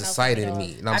 but it's exciting to me.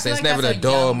 You know what I'm saying? It's never the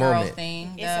dull moment.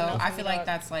 Thing, though. I feel like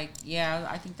that's like,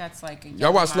 I think that's like.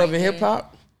 Y'all watch Love and Hip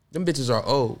Hop? Them bitches are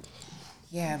old.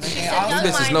 Yeah, but they all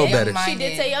bitches know better. She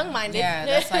did say young-minded. Yeah,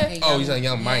 that's like a young, you said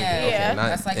young-minded. Yeah, okay,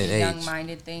 that's like a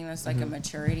young-minded age. thing. That's like a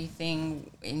maturity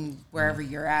thing in wherever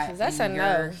you're at that's in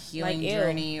your no. healing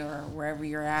journey, or wherever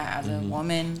you're at as a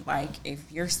woman. Like,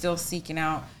 if you're still seeking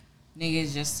out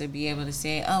niggas just to be able to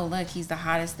say, oh, look, he's the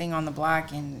hottest thing on the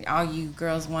block, and all you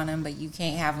girls want him, but you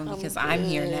can't have him because I'm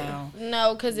here now.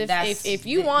 No, because if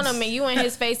you want him and you in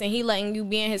his face and he letting you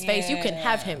be in his face, you can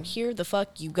have him. Here the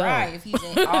fuck you go. Right, if he's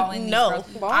all in these girls.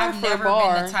 I've never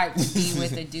been the type to be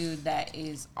with a dude that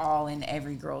is all in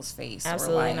every girl's face.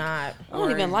 Absolutely or not. I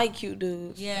don't even like cute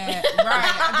dududes. Yeah,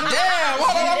 right.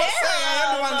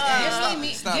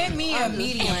 Give me a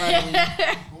medium ugly.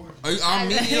 I'm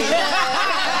medium.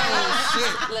 Oh,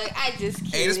 shit. Look, I just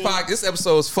can't. Hey, this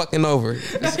episode is fucking over.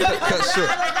 Cut short.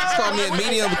 Call me a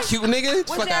medium cute nigga.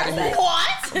 Fuck out of here.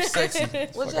 What? I'm sexy.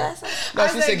 What y'all say? No,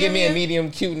 she said give me a medium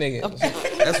cute nigga.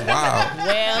 That's wild.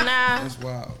 Well, nah. That's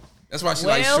wild. That's why she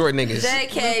likes short niggas.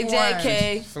 JK.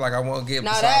 I feel like I won't get.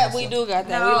 No, that we do got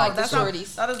that. No, we like the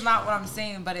shorties. That is not what I'm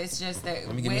saying, but it's just that.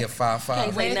 Let me give me a 5'5".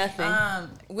 Can't say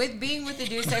nothing. With being with a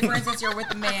dude, say for instance you're with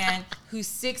a man who's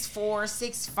 6'4",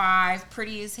 6'5",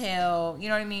 pretty as hell. You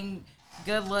know what I mean?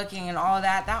 Good looking and all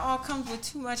that. That all comes with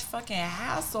too much fucking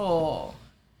hassle.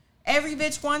 Every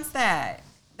bitch wants that.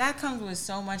 That comes with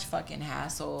so much fucking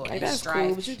hassle and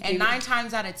strife. Cool, and 9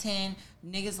 times out of 10,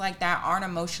 niggas like that aren't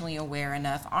emotionally aware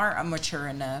enough, aren't mature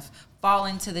enough, fall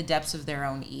into the depths of their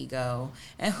own ego.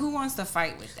 And who wants to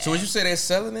fight with that? So would you say they're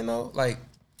settling though? Like,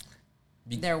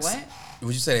 they're what?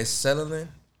 Would you say they're settling?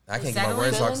 I can't get my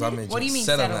words out because I'm in. What do you mean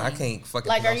settling? settling? I can't fucking.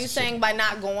 Like, are you saying by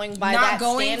not going by not that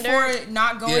going standard?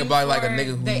 not going yeah, by for like a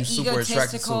nigga who the you super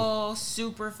attracted to,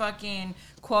 super fucking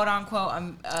quote unquote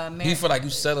you feel like you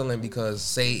settling because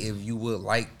say if you would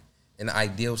like in an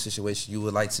ideal situation, you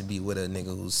would like to be with a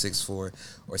nigga who's 6'4" or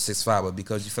 6'5", but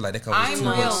because you feel like that comes with too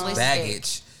much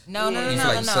baggage. No.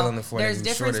 Selling it for There's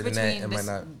difference between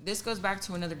between this goes back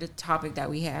to another topic that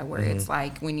we had where it's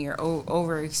like when you're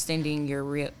overextending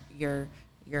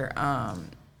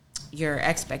your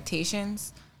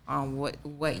expectations on what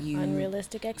you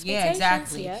unrealistic expectations. Yeah,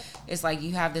 exactly. Yep. It's like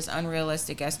you have this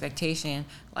unrealistic expectation,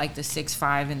 like the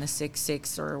 6'5" and the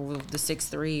 6'6" or the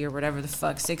 6'3" or whatever the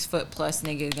fuck 6 foot plus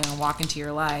nigga is gonna walk into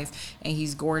your life and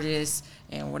he's gorgeous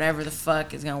and whatever the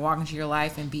fuck is gonna walk into your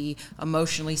life and be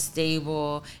emotionally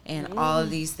stable and all of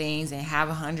these things and have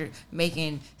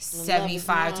making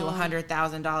 $75,000 to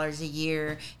 $100,000 a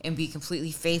year and be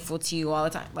completely faithful to you all the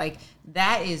time. Like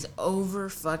that is over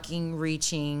fucking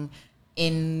reaching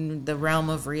in the realm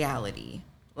of reality.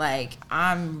 Like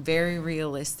I'm very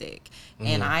realistic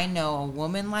and I know a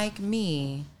woman like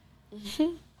me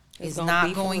is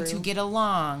not going to get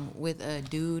along with a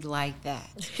dude like that.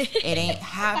 It ain't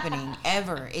happening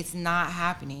ever. It's not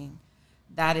happening.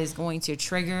 That is going to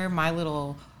trigger my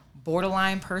little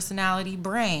borderline personality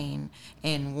brain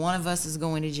and one of us is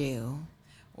going to jail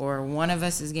or one of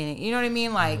us is getting, you know what I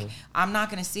mean? Like I'm not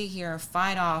going to sit here and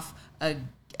fight off a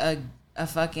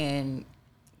fucking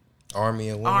army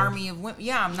of women.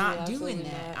 Yeah, I'm not doing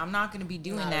that. I'm not going to be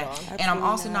doing that. And I'm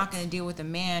also not going to deal with a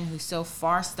man who's so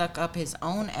far stuck up his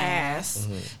own ass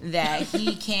that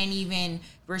he can't even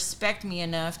respect me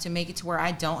enough to make it to where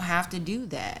I don't have to do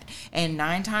that. And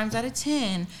 9 times out of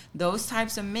 10, those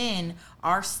types of men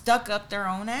are stuck up their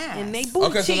own ass. And they booty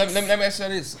Okay, so cheeks. let me answer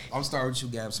this. I'm starting with you,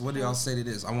 Gab. So what do y'all say to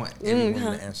this? I want every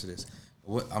woman to answer this.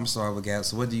 I'm sorry with Gab.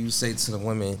 So what do you say to the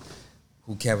women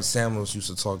who Kevin Samuels used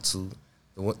to talk to?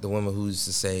 The woman who used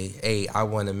to say, hey, I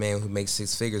want a man who makes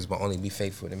 6 figures but only be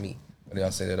faithful to me. What do y'all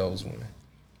say to those women?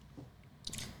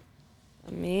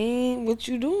 I mean, what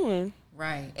you doing?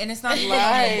 Right. And it's not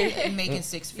like making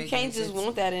 6 figures. You can't just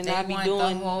want that and not be want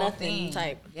doing the whole nothing. thing.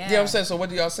 Type. Yeah, I'm saying, so what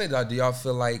do y'all say? Do y'all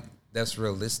feel like that's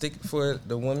realistic for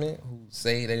the women who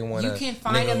say they want to... You can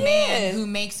find a man who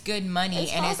makes good money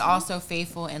and is also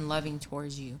faithful and loving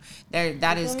towards you.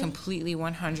 That is completely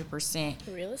 100%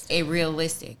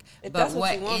 realistic. But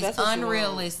what is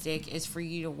unrealistic is for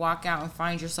you to walk out and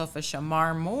find yourself a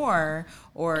Shamar Moore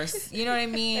or, you know what I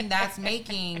mean, that's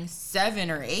making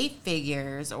 7 or 8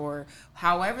 figures or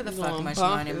however the fuck much you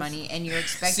want in money and you're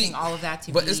expecting all of that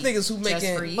to be it's niggas who just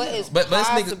making, for you. But it's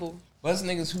possible. But it's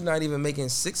niggas who not even making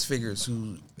 6 figures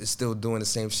who is still doing the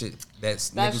same shit.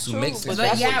 That's niggas who true, make 6 but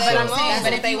figures. But yeah, but I'm saying,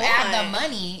 but if they you add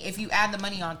want. the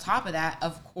money on top of that,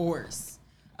 of course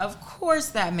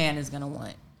that man is gonna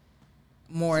want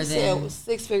more Said it than was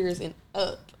 6 figures and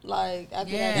up. Like, I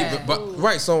Yeah. But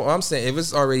right, so I'm saying if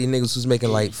it's already niggas who's making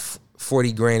like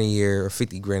 40 grand a year or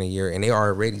 50 grand a year and they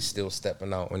already still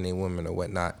stepping out on their women or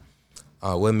whatnot,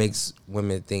 what makes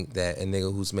women think that a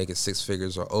nigga who's making 6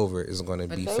 figures or over is going to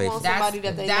be they faithful? want somebody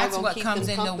that they that's know what keep comes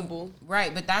them in comfortable.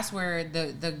 right. But that's where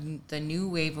the new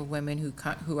wave of women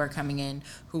who are coming in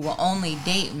who will only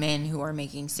date men who are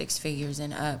making 6 figures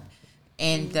and up.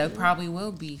 And they probably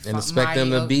will be. And expect them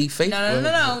to be faithful.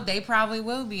 No. They probably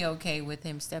will be okay with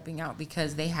him stepping out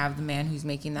because they have the man who's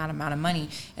making that amount of money,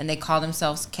 and they call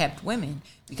themselves kept women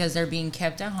because they're being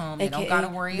kept at home. They don't got to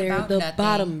worry about the nothing.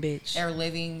 Bottom bitch. They're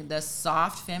living the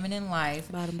soft feminine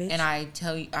life. Bottom bitch. And I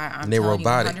tell you, I'm they're telling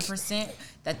robotic. you 100%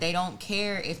 that they don't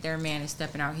care if their man is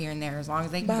stepping out here and there as long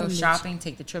as they can go Bottom bitch. shopping,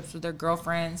 take the trips with their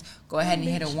girlfriends, go ahead and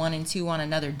hit a 1 and 2 on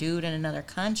another dude in another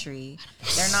country.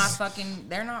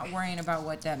 They're not worrying about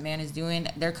what that man is doing.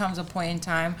 There comes a point in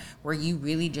time where you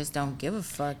really just don't give a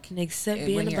fuck Except when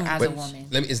being you're a as But a woman.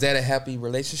 is that a happy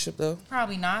relationship though?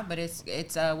 Probably not, but it's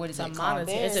what is it called?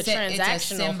 It's a It's a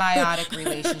transactional. symbiotic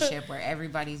relationship where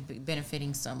everybody's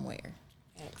benefiting somewhere.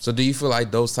 So do you feel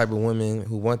like those type of women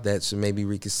who want that should maybe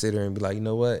reconsider and be like, you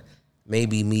know what?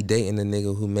 Maybe me dating a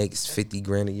nigga who makes 50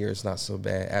 grand a year is not so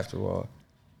bad after all.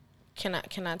 Can I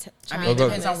I mean, it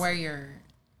depends on where your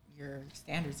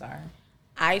standards are.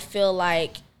 I feel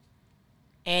like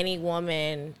any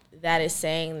woman that is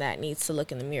saying that needs to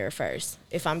look in the mirror first,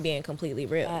 if I'm being completely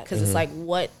real. Because it's like,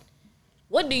 what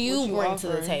do you bring to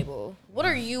the table? What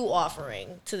are you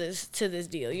offering to this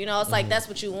deal? You know, it's like, that's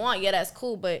what you want. Yeah, that's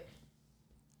cool. But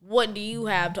what do you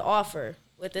have to offer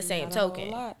with the same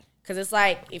token? Because it's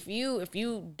like, if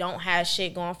you don't have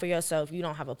shit going for yourself, you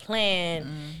don't have a plan,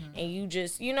 and you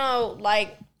just, you know,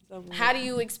 like, how do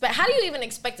you even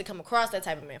expect to come across that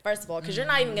type of man, first of all? Because you're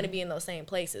not even going to be in those same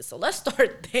places. So let's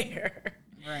start there.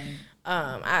 Right.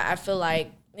 I feel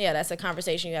like, yeah, that's a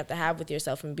conversation you have to have with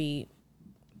yourself and be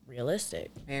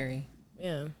realistic. Very.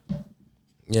 Yeah.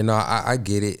 You know, I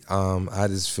get it. I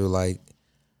just feel like,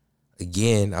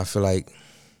 again,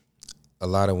 a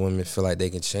lot of women feel like they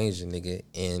can change a nigga,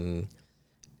 and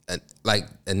like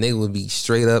a nigga would be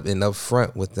straight up and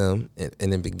upfront with them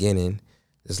in the beginning.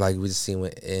 It's like we just seen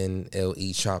with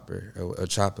NLE Chopper or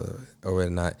Chopper or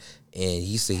whatnot, and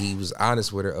he said he was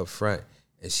honest with her up front,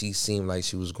 and she seemed like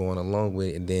she was going along with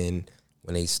it, and then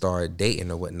when they started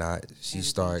dating or whatnot, she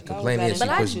started complaining and she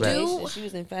pushed back. She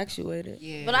was infatuated.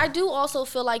 Yeah. But I do also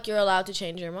feel like you're allowed to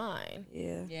change your mind.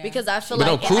 Yeah. Because I feel but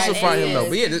like... don't crucify him, though.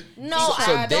 But yeah,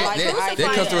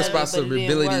 there comes the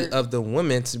responsibility of the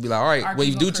woman to be like, all right, when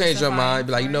you do change your mind,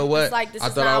 be like, you know what? Like, I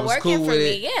thought I was cool with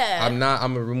it. Yeah. I'm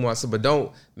going to remove myself. But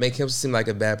don't make him seem like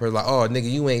a bad person. Like, oh, nigga,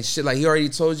 you ain't shit. Like, he already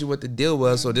told you what the deal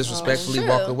was, so disrespectfully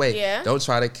walk away. Yeah. Don't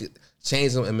try to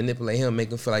change him and manipulate him,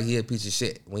 make him feel like he a piece of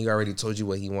shit when he already told you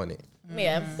what he wanted.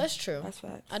 Yeah, that's true. That's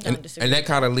fact. I don't disagree. And that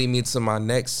kind of lead me to my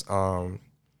next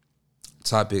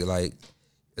topic, like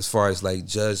as far as like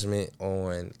judgment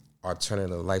on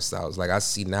alternative lifestyles. Like I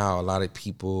see now a lot of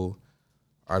people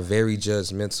are very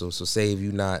judgmental. So say if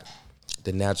you're not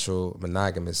the natural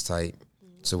monogamous type,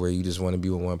 to where you just want to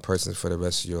be with one person for the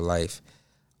rest of your life,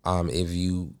 if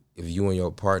you and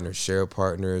your partner share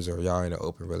partners, or y'all in an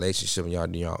open relationship and y'all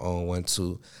do your own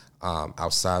 1-2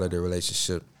 outside of the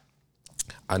relationship,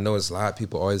 I know it's a lot of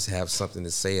people always have something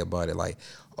to say about it, like,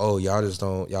 oh,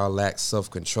 y'all lack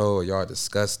self-control, or y'all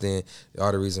disgusting,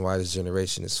 y'all the reason why this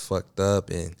generation is fucked up,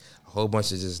 and a whole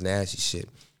bunch of just nasty shit.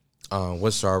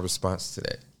 What's your response to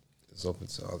that? It's open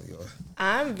to all of y'all.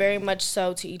 I'm very much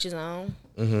so to each his own.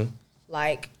 Mm-hmm.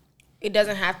 Like, it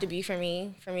doesn't have to be for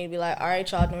me to be like, all right,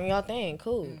 y'all doing y'all thing,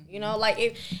 cool. You know,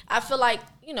 like, I feel like,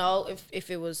 you know,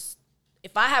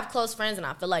 if I have close friends and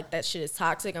I feel like that shit is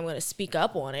toxic, I'm going to speak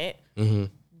up on it. Mm-hmm.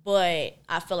 But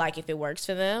I feel like if it works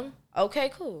for them,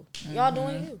 okay, cool. Y'all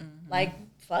doing you. Like,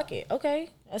 fuck it. Okay,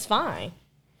 that's fine.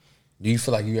 Do you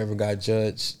feel like you ever got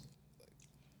judged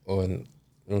on, you know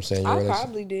what I'm saying? I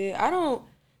probably did. I don't,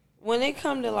 when it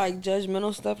come to like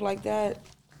judgmental stuff like that,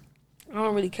 I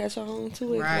don't really catch on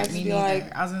to it. Right, me neither.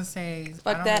 Like, I was gonna say,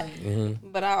 fuck that. Really.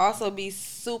 But I also be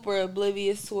super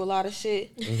oblivious to a lot of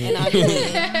shit, and I do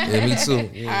it. Yeah, me too.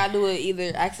 Yeah. I do it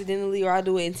either accidentally or I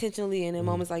do it intentionally, and in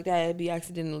moments like that, it'd be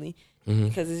accidentally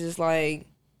because it's just like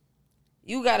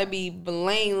you gotta be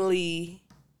blatantly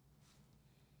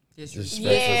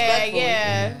disrespectful.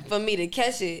 Yeah. for me to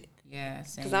catch it. yeah,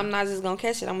 same. Because I'm not just going to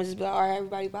catch it. I'm going to just be like, all right,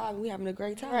 everybody vibing. We having a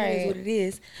great time. Right. It is what it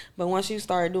is. But once you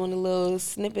start doing a little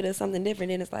snippet of something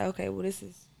different, then it's like, okay, well, this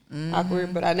is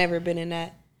awkward. But I've never been in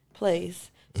that place.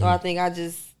 So I think I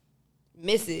just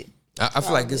miss it. I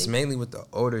feel like it's mainly with the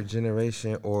older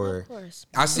generation, or Of course.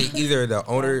 I see either the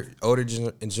older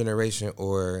generation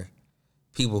or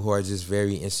people who are just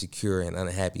very insecure and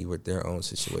unhappy with their own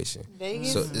situation.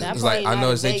 Vegas? So That it's like, I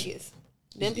know it's Vegas.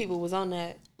 Them people was on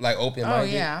that. like open Oh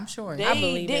minded. yeah, I'm sure. They I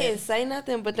believe didn't say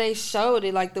nothing, but they showed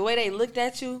it. Like the way they looked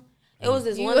at you. It was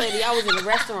this one lady. I was in a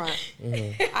restaurant.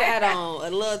 I had on a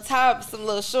little top, some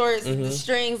little shorts, the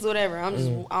strings, whatever.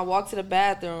 I walked to the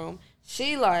bathroom.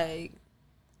 She like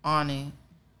On it.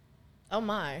 Oh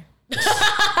my. Like,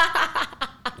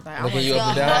 I Looking was you up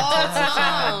and the down.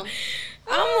 whole time.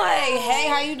 I'm like, hey,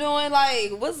 how you doing?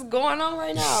 Like, what's going on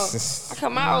right now? I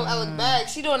come out, I look back.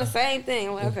 She doing the same thing.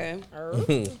 I'm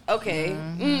like,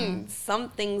 okay,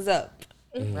 something's up.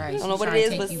 Right. I don't know what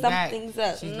it is, but something's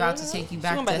up. She's about to take you She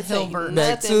back about to to take Hilbert.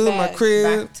 Back to my back.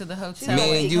 crib. Back to the hotel.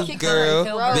 Me and you, Kick girl.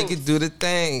 her We in could do the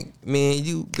thing. Me and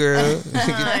you, girl.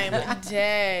 I'm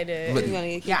dead. But- She's gonna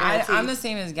get kicked Yeah, out, I'm too. the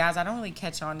same as guys. I don't really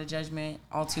catch on to judgment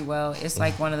all too well. It's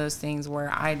like one of those things where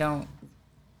I don't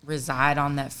reside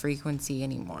on that frequency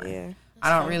anymore. Yeah.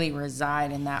 I don't really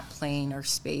reside in that plane or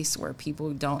space where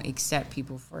people don't accept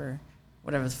people for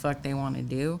whatever the fuck they want to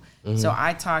do. So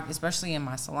I talk, especially in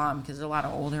my salon, because there's a lot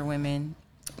of older women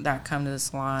that come to the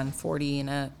salon, 40 and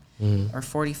up, or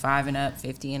 45 and up,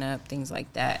 50 and up, things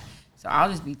like that. So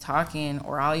I'll just be talking,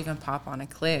 or I'll even pop on a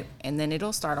clip, and then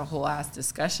it'll start a whole ass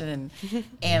discussion.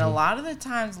 And a lot of the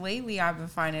times lately, I've been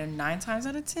finding 9 times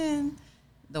out of 10,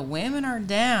 the women are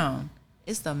down.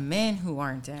 It's the men who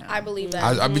aren't down. I believe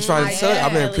that. I be trying to tell you,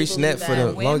 I've been definitely preaching that believe for the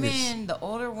that. longest. The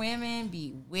older women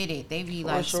be with it. They be For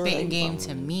like sure, spitting they game be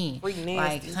to me. freak nasty,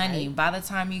 Like, honey, by the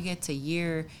time you get to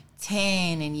year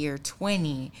 10 and year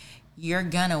 20, you're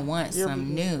gonna want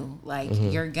some new. Like,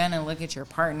 you're gonna look at your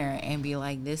partner and be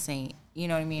like, this ain't, you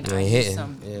know what I mean? I need hitting.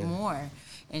 some more.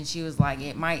 And she was like,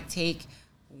 it might take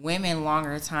women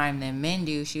longer time than men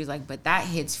do. She was like, but that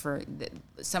hits for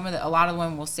a lot of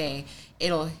women will say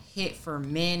it'll hit for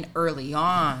men early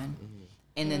on,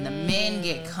 and then the men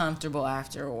get comfortable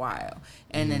after a while,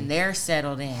 and then they're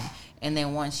settled in, And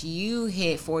then once you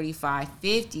hit 45,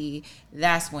 50,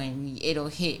 that's when it'll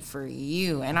hit for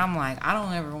you. And I'm like, I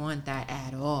don't ever want that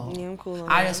at all. Yeah, I'm cool on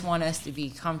I that. just want us to be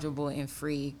comfortable and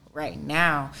free right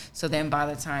now. So then by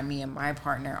the time me and my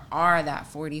partner are that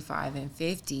 45 and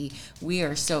 50, we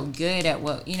are so good at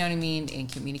what, you know what I mean, in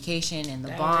communication and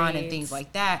the bond and things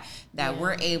like that, that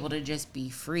we're able to just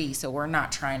be free. So we're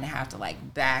not trying to have to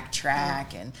like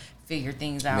backtrack and figure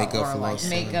things out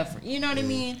make up for, you know what I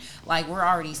mean? Like we're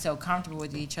already so comfortable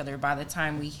with each other by the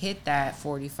time we hit that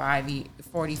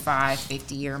 45,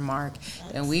 50 year mark,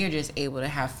 and we are just able to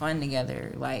have fun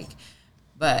together. Like,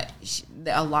 but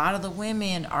a lot of the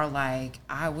women are like,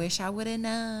 I wish I would have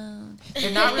known.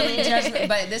 They're not really judgment,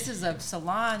 but this is a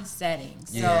salon setting.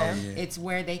 So it's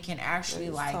where they can actually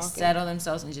like settle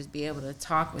themselves and just be able to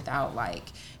talk without like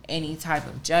any type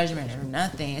of judgment or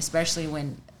nothing, especially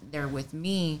when they're with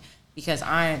me, because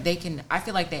I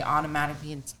feel like they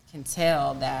automatically can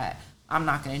tell that I'm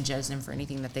not going to judge them for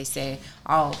anything that they say.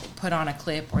 I'll put on a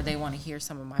clip, or they want to hear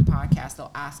some of my podcast.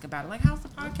 They'll ask about it, like, how's the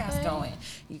podcast going?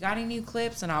 You got any new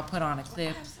clips? And I'll put on a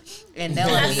clip, and they'll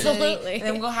Absolutely. and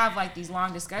then we'll have like these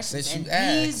long discussions. Since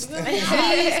And you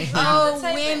these old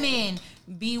women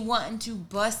be wanting to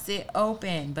bust it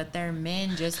open, but their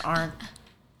men just aren't.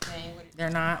 They're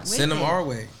not with Send them it. our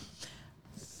way.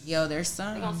 Yo, there's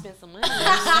some. They're gonna spend some money. There's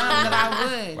some that I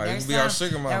would. Like, There's be our some.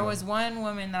 sugar mama. There was one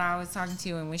woman that I was talking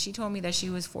to, and when she told me that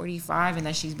she was 45 and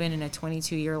that she's been in a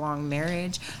 22-year-long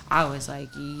marriage, I was like,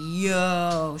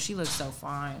 yo, she looks so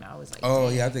fine. I was like, Oh,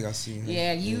 damn. yeah, I think I seen her.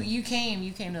 Yeah, you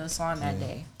came to the salon that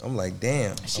day. I'm like,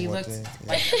 damn. She I want looked that.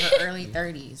 like her early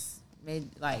 30s.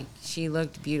 She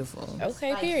looked beautiful.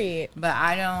 Okay, period. But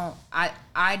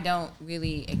I don't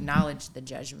really acknowledge the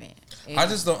judgment. I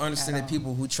just don't understand the all.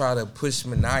 people who try to push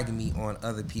monogamy on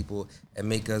other people and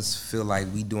make us feel like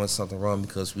we doing something wrong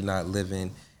because we're not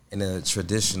living in a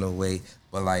traditional way.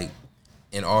 But like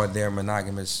in all their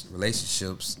monogamous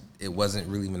relationships, it wasn't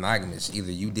really monogamous.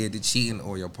 Either you did the cheating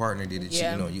or your partner did the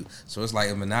cheating on you. So it's like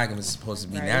a monogamous is supposed to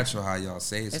be natural, how y'all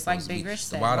say it's like supposed to Big be. Rich So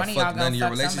said, why one the of y'all fuck gonna none of your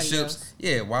fuck somebody relationships? else.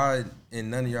 Yeah, why in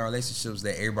none of your relationships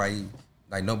that everybody,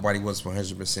 like nobody was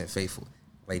 100% faithful?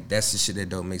 Like that's the shit that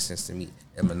don't make sense to me.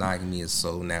 And monogamy is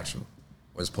so natural,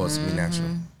 or it's supposed to be natural.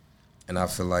 And I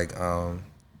feel like,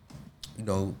 you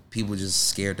know, people just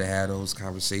scared to have those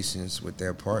conversations with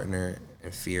their partner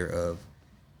in fear of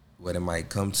what it might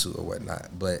come to or whatnot.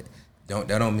 But that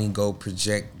don't mean go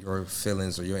project your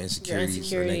feelings or your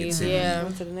insecurities or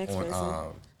negativity To the next person.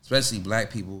 on, especially black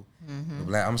people. I'm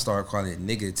gonna start calling it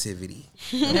negativity.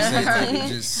 You know what I'm saying? Like,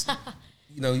 you just,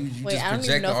 you know, you Wait, just I don't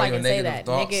even project know if all I your can say negative that.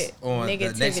 thoughts on the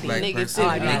next Negativity. black person,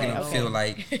 Negativity. making them Okay. feel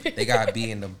like they gotta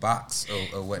be in the box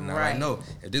or whatnot. Right. Like, no,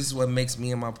 if this is what makes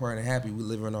me and my partner happy, we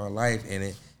live in our life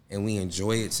and we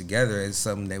enjoy it together. It's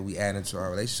something that we add into our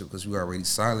relationship because we already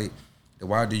solid. Then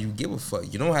why do you give a fuck?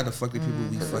 You don't have to fuck the people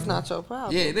we fucking. It's not your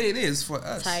problem. Yeah, it is for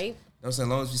us. Type. You know what I'm saying? As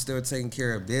long as we still taking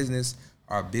care of business,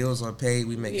 our bills are paid,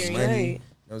 we making money. Right. You know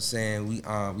what I'm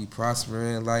saying? We prosper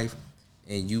in life,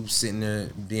 and you sitting there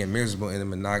being miserable in a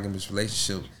monogamous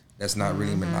relationship that's not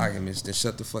really monogamous, then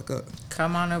shut the fuck up.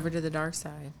 Come on over to the dark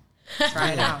side.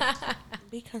 Try it out.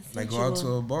 Be Like go out to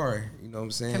consensual. a bar. You know what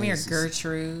I'm saying? Come here, It's-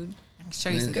 Gertrude. I can show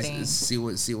you some it's-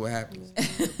 things. see what happens.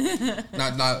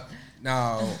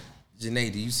 Now,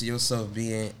 Janae, do you see yourself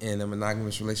being in a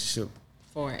monogamous relationship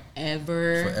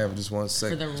Forever. forever? Just one For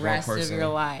second, the just rest one of person. your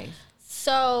life.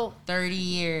 So, 30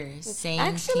 years. Same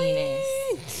Actually,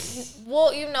 penis.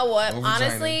 well, you know what? No vagina.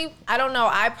 Honestly, I don't know.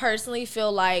 I personally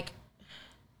feel like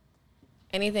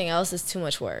anything else is too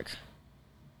much work.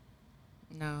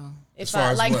 No. If As far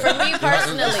I as like what? for me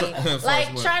personally, As far as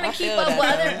like what? trying to I keep feel up that. with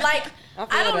other like I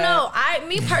I feel don't that. know.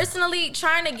 Me personally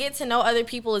trying to get to know other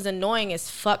people is annoying as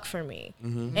fuck for me.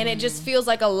 Mm-hmm. And it just feels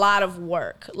like a lot of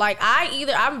work. Like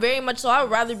I'm very much so I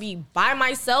would rather be by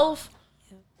myself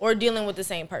or dealing with the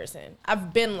same person.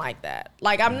 I've been like that.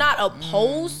 Like I'm not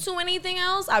opposed to anything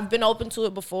else. I've been open to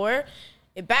it before.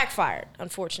 It backfired,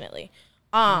 unfortunately.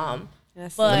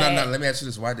 That's But No, let me ask you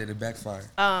this: why did it backfire?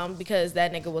 because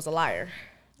that nigga was a liar.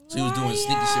 So you was doing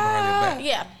sneaky shit behind your back.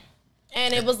 Yeah.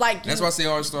 And it was like That's why I say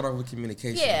always start off with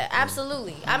communication. yeah,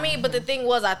 absolutely. I mean, but the thing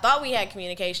was, I thought we had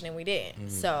communication and we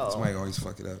didn't. So Somebody always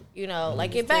fuck it up. you know,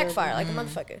 like it backfired, like a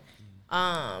motherfucker.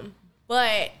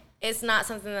 But it's not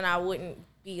something that I wouldn't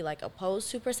be like opposed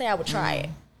to per se. I would try it.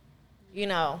 You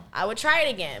know, I would try it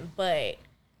again. But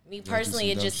me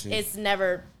personally, some dumb shit. it's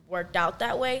never worked out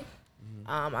that way.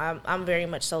 I'm very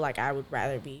much so like I would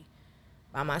rather be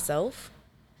by myself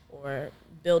or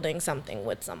building something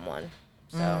with someone.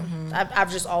 So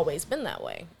I've just always been that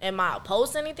way. Am I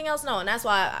opposed to anything else? No. And that's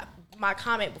why my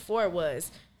comment before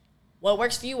was what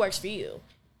works for you works for you.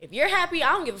 If you're happy,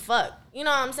 I don't give a fuck. You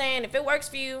know what I'm saying? If it works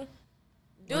for you,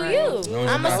 do you.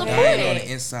 I'ma support it. On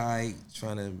the inside,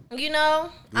 trying to.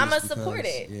 I'ma support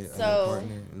it. Yeah, so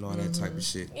partner and all that type of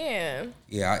shit. Yeah.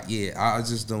 I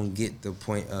just don't get the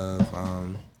point of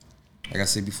like I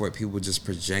said before, people just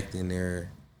projecting their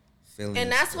feelings.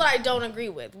 And that's what I don't agree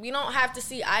with. We don't have to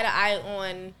see eye to eye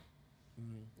on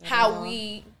how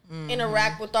we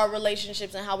interact with our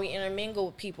relationships and how we intermingle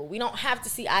with people. We don't have to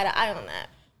see eye to eye on that.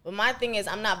 But my thing is,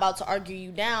 I'm not about to argue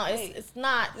you down. It's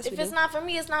not. Yes, if it's not for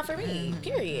me, it's not for me.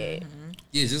 Period.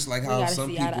 Yeah, just like how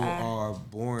some people are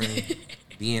born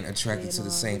being attracted to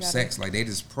the same sex. Like, they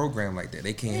just programmed like that.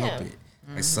 They can't help it.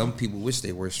 Like, some people wish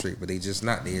they were straight, but they just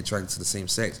not. They attracted to the same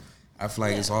sex. I feel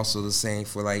like it's also the same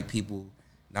for, like, people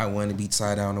not wanting to be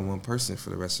tied down to one person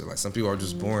for the rest of their life. Some people are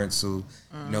just born to, you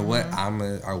know what,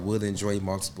 I would enjoy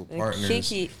multiple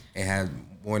partners and have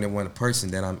more than one person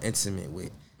that I'm intimate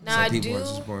with. Now, some people are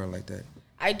just born like that.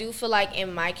 I do feel like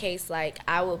in my case, like,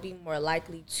 I would be more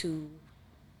likely to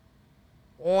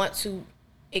want to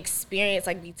experience,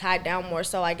 like, be tied down more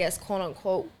so, I guess, quote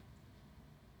unquote,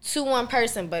 to one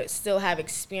person, but still have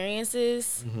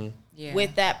experiences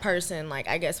with that person, like,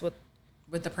 I guess with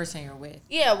the person you're with.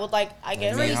 Yeah, with, like, I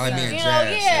guess, all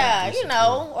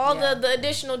the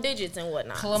additional digits and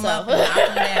whatnot. Pull them up and knock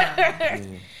them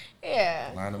down.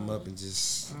 Yeah. Line them up and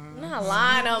just... Not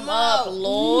line them up,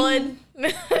 Lord.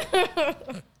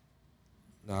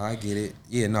 No, I get it.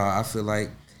 Yeah, no, I feel like,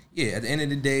 at the end of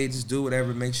the day, just do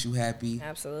whatever makes you happy.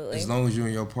 Absolutely. As long as you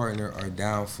and your partner are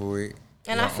down for it.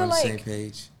 And I feel on like... the same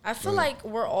page. I feel like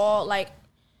we're all, like...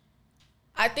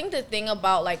 I think the thing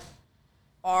about, like,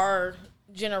 our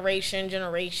generations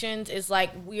is,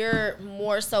 like, we're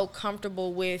more so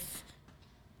comfortable with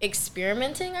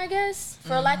experimenting, I guess,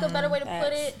 for lack of a better way to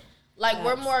put it. Like,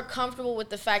 we're more comfortable with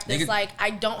the fact that it's like,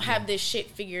 I don't have this shit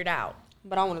figured out.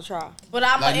 But I want to try. But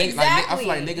I'm like, exactly. I feel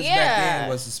like niggas back then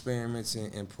was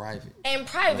experimenting in private. And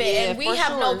we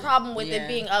have no problem with it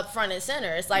being up front and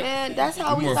center. It's like, man, that's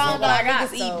how we found out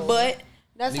niggas eat butt.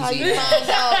 That's how you find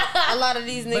out a lot of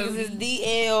these niggas is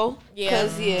DL.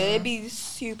 Because, it be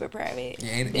super private.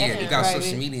 Yeah, you got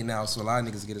social media now, so a lot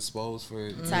of niggas get exposed for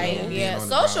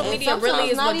social media really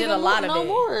is what did a lot of it. No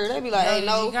more. They be like, hey,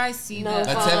 no. You guys see that?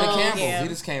 Tevin Campbell, he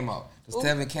just came out. Because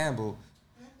Tevin Campbell.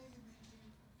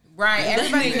 Right,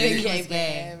 everybody knew he was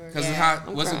gay.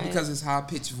 Was it because of his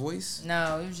high-pitched voice?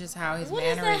 No, it was just how his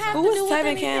mannerisms. Who was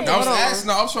Tevin Campbell? I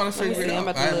was trying to figure it out.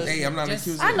 I'm not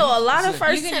accusing. I know a lot of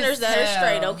first tenors that are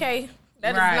straight, okay?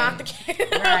 That is not the case.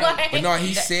 Right. But no,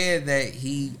 he said that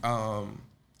he felt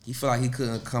like he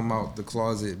couldn't come out the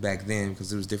closet back then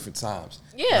because it was different times.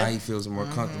 Yeah. Now he feels more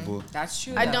comfortable. That's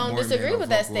true. I don't disagree with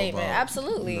that statement.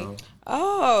 Absolutely. You know.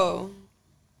 Oh.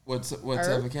 What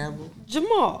Tevin Campbell?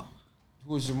 Jamal.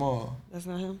 Who's Jamal? That's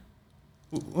not him.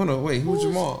 Hold on, wait. Who's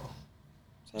Jamal?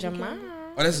 Jamal.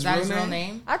 Oh, that's his real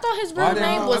name? I thought his real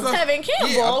name was Tevin Campbell.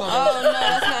 Yeah, oh, no,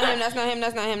 that's not him.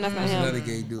 That's another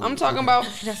gay dude. I'm talking about...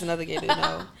 That's another gay dude,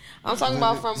 no. I'm talking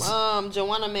about from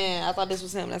Joanna Man. I thought this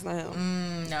was him. That's not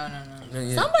him. No.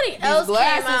 Somebody else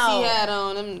came out. He had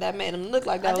on him that made him look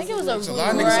like that. I think it was a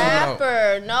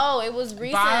rapper. No, it was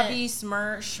recent. Bobby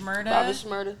Shmurda. Bobby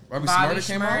Shmurda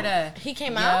came out? He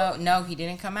came out? No, he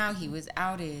didn't come out. He was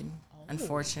outed,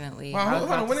 unfortunately. Wow,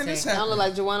 hold on. When did this happen? I don't look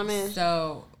like Joanna Man.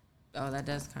 So... Oh, that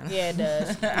does kind of. Yeah, it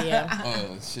does. Yeah.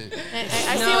 Oh, shit.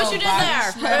 I see what you did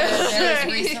there. There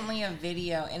was recently a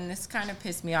video, and this kind of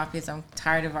pissed me off because I'm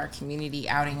tired of our community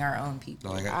outing our own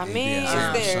people. It's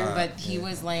there. But he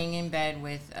was laying in bed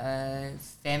with a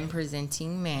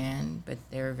femme-presenting man, but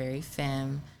they were very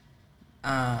femme.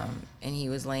 And he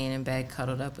was laying in bed,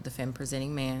 cuddled up with a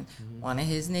femme-presenting man. One of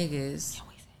his niggas...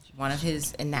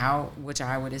 and now, which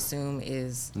I would assume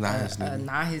is not his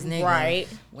nigga, right?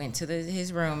 Went to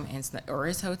his room or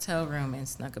his hotel room and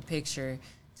snuck a picture,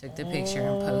 took the picture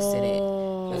and posted it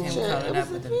with him cuddled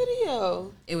up with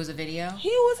video. It was a video. He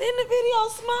was in the video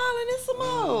smiling and some more.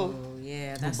 Oh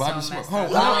yeah, that's Bobby so messed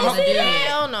Hell up.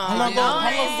 Hell no.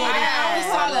 I only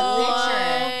saw the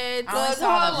picture.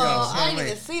 I didn't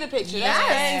even see the picture.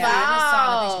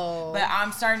 But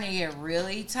I'm starting to get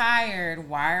really tired.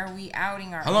 Why are we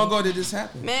outing our? How long ago did this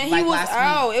happen? Man, he was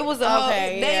out. It was a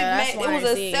it was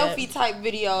a selfie type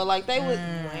video. Like they was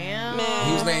man.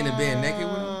 He was laying in bed naked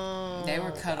with him. They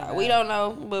were cuddled up. We don't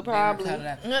know, but probably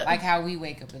like how we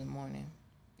wake up in the morning.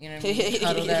 You know what I mean?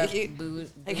 Cuddled up,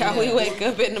 like how we wake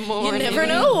up in the morning. You never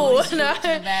know.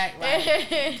 Back,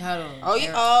 like, cuddled. I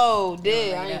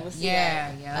didn't even see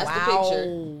that. Yeah. That's the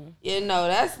picture. Yeah, no,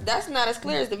 that's not as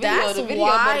clear as the video. That's the video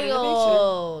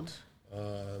wild.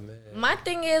 Man. My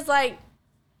thing is like,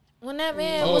 When that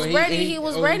man was ready, he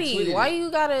was ready. Why you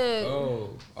gotta?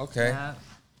 Oh, okay. Yeah.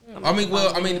 I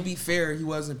mean, to be fair, he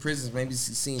was in prison. Maybe he's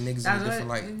seeing niggas in a different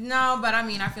light. No, but I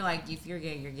mean, I feel like if you're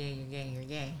gay, you're gay, you're gay, you're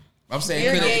gay. I'm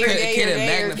saying couldn't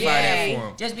magnify that for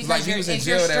him. Just because like he was in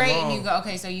jail you're that straight long. and you go,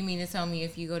 okay, so you mean to tell me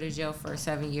if you go to jail for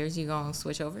 7 years, you gonna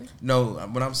switch over? No,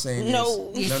 what I'm saying is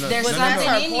There's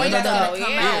something in you that's gonna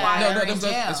come out while you're in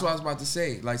jail. That's what I was about to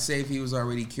say. Like, say if he was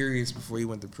already curious before he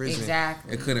went to prison,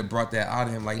 it could have brought that out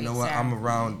of him. Like, you know what? I'm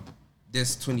around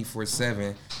this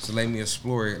 24/7, so let me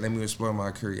explore it. Let me explore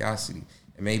my curiosity.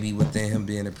 And maybe within him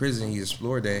being in prison, he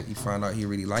explored that. He found out he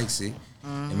really likes it,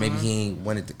 and maybe he ain't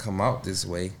wanted to come out this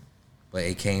way. But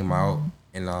it came out,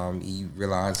 and he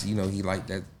realized, he liked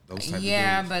those type of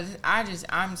dudes. But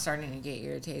I'm starting to get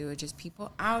irritated with just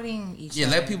people outing each other. Yeah,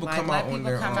 let people come out on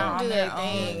their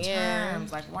own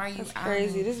terms. Like, why are you That's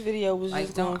crazy. This video was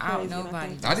just going don't out crazy.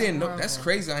 nobody. I didn't know. That's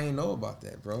crazy. I didn't know about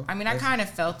that, bro. I mean, I kind of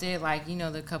felt it, like,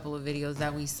 the couple of videos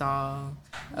that we saw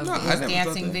of I his never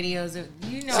dancing felt that. videos.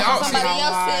 Somebody else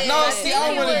said. No, see, I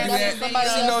don't want to do that.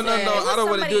 No, I don't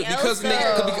want to do it because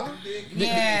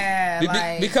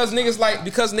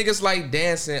niggas like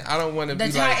dancing. I don't want to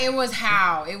be like. It was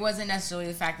how. It wasn't necessarily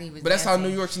the fact that he was. But that's how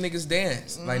dancing. New York's niggas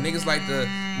dance. Like niggas like to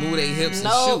move their hips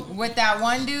and shoot. With that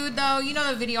one dude though,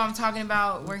 the video I'm talking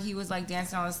about where he was like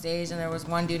dancing on the stage and there was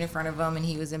one dude in front of him and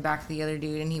he was in back of the other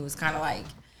dude and he was kind of like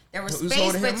there was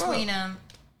space between them.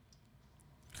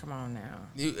 Come on now.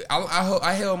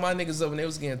 I held my niggas up when they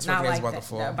was getting twerk like about to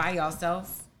fall. By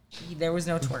yourself, there was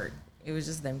no twerk. It was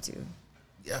just them two.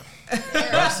 Yeah.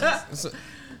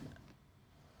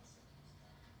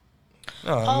 Who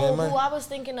I was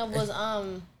thinking of was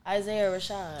Isaiah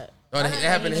Rashad. Oh, it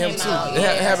happened to him too.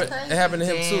 It happened to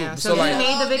him too. So he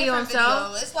made the video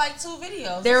himself. It's like 2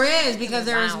 videos. There is because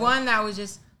there was one that was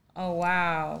just. Oh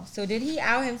wow! So did he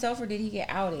out himself or did he get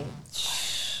outed?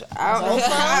 I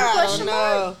don't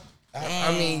know.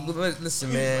 I mean,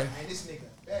 listen, man. This nigga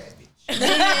bad bitch.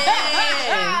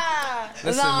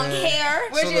 Listen, Long man. hair,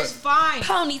 Which is fine.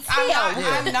 ponytail.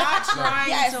 I'm not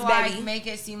trying to baby. make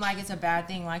it seem like it's a bad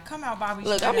thing. Like, come out, Bobby.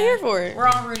 Look, I'm here for it. We're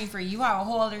all rooting for you. You have a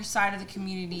whole other side of the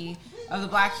community, of the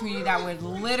black community, that would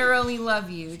literally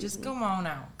love you. Just come on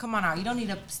out. Come on out. You don't need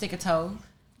to stick a toe.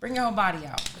 Bring your whole body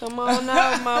out. Come on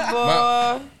out,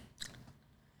 my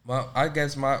boy. I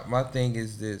guess my thing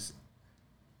is this.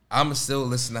 I'ma still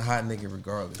listen to Hot Nigga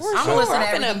regardless. I'm gonna listen to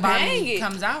everything Bobby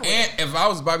comes out with. And if I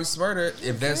was Bobby Smurder,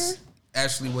 if that's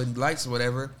actually what he likes or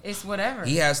whatever, it's whatever.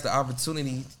 He has the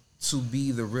opportunity to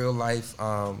be the real life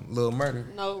Lil Murder.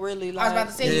 No, really. I was about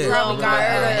to say he probably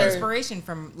got inspiration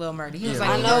from Lil Murder. He was like,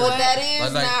 I know what that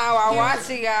is now. I watch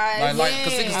it, guys.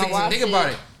 Cause think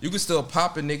about it. You can still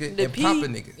pop a nigga and pop a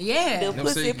nigga. Yeah.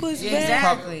 The pussy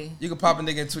exactly. You can pop a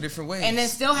nigga in 2 different ways. And then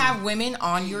still have women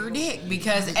on your dick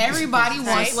because everybody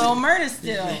wants Lil Murder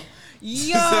still.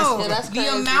 Yo, the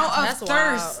amount of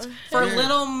thirst for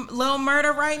Lil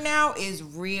Murder right now is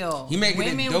real. He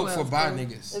making it dope for bi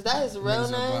niggas. Is that his real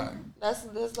name? That's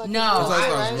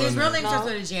like his real name starts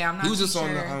with a J. I'm not. He was just sure.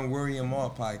 on the Worry 'Em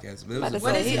All podcast. But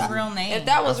what is his real name? If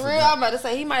that was real, I'm about to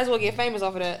say he might as well get famous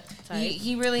off of that.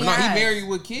 He really. But no, he married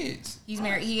with kids. He's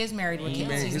married. He is married with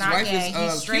kids. He's his not gay.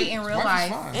 He's straight cute. in real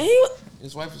life. And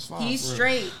his wife is fine. He's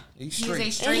straight. He's straight.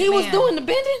 He's a straight and he was doing the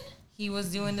bending. He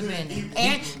was doing the bending.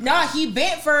 And he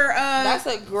bent for that's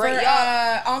a great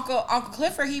Uncle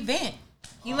Clifford. He bent.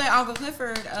 He let Uncle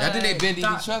Clifford. I think they bended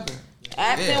each other.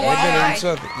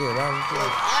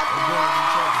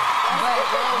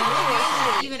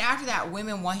 Even after that,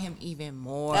 women want him even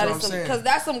more. Because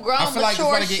that's some grown, I feel like it's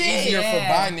gonna get easier for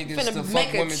bi niggas to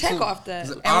fuck women too. Off that.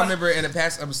 I remember in the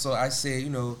past episode I said,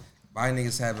 bi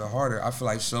niggas have it harder. I feel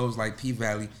like shows like P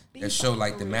Valley that show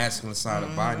like the masculine side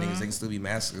of bi niggas, they can still be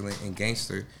masculine and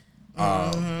gangster.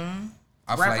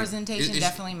 Representation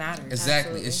definitely matters. Exactly.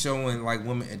 Absolutely. It's showing like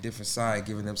women a different side,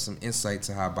 giving them some insight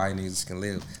to how bi niggas can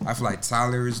live. I feel like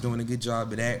Tyler is doing a good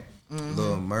job of that.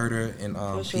 Lil Murder and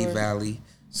P Valley.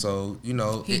 So, he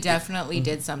definitely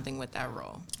did something with that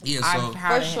role. Yeah, so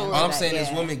all I'm saying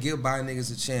is women give bi niggas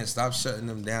a chance. Stop shutting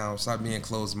them down. Stop being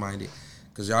closed minded.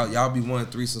 Cause y'all be wanting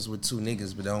threesomes with 2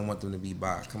 niggas, but they don't want them to be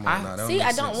bi. Come on now.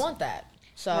 I don't want that.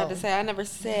 So I had to say I never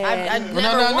said. I'm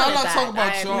not talking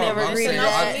about y'all. I'm saying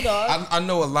I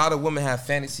know a lot of women have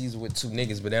fantasies with 2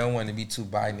 niggas, but they don't want to be 2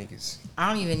 bi niggas. I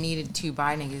don't even need 2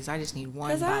 bi niggas. I just need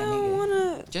 1 bi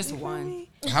nigga. Just one.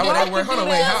 How would that work? Hold on,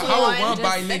 wait. How would 1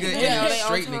 bi nigga and a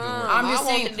straight nigga work? I'm just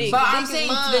saying, but I'm saying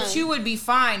the 2 would be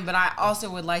fine, but I also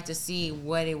would like to see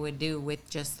what it would do with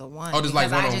just the 1. Oh, just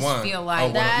like one on one. I just feel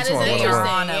like that is they are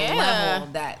on a interesting. level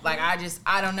that, like,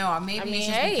 I don't know. Maybe it's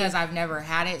just because I've never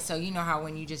had it. So you know how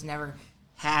when you just never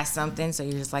has something, so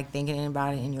you're just like thinking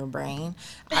about it in your brain.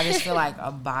 I just feel like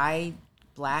a bi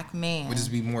black man would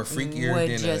just be more freakier would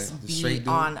than just the be straight dude.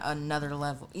 on another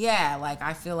level. Yeah, like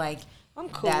I feel like I'm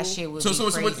cool. that shit would be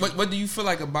So crazy. what do you feel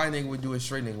like a bi nigga would do a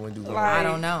straight nigga would do? Like, I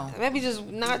don't know. Maybe just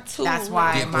not too. That's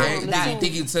why Get my- pegged? that- You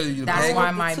think he'd tell you to That's peg why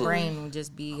him? my Too. brain would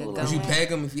just be Cool. Would you going. peg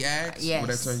him if he asked? Yes. Would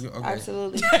that turn you? Okay.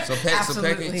 Absolutely. So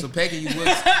Absolutely. pegging you would.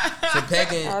 So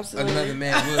pegging Absolutely. another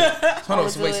man would. Hold on.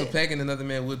 would So wait. do So it. pegging another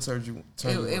man would turn you.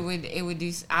 It would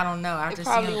do. I don't know. After It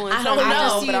probably seeing, wouldn't I don't turn me know,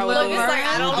 on, but I would look, do it's it. like,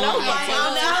 I don't know.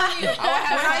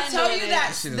 When I tell you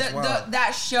That shit is wild.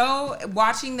 that show,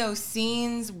 watching those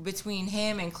scenes between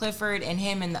him and Clifford and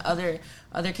him and the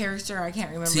other character, I can't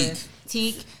remember.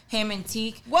 Teak, him and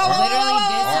Teak. Whoa, literally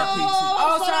did RP.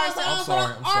 Oh, I'm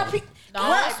sorry. RP. God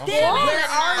God damn damn it. Where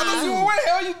are you? Where the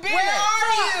hell you been? Where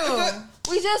are you?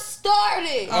 We just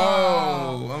started.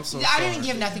 Oh, I'm so sorry. I didn't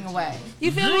give nothing away.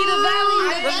 You feel me? The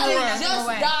I Valley didn't give nothing just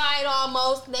away. died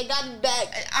almost. They got it back.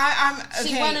 I'm okay.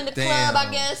 She running the Damn. club,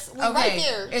 I guess. We Okay, right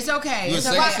there. it's okay. You It's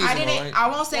in okay. second I season, didn't. right? I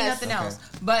won't say Yes. nothing Okay. else.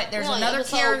 But there's Really, another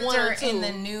episode 1 or character in 2.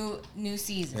 the new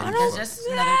season. I There's don't- just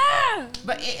another. Yeah.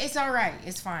 But it's all right.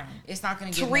 It's fine. It's not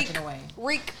gonna give nothing away.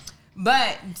 Reek.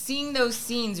 But seeing those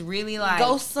scenes really like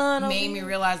Ghost Son made over me here.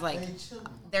 realize like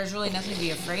there's really nothing to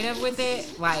be afraid of with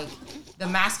it. Like the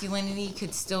masculinity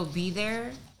could still be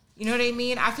there. You know what I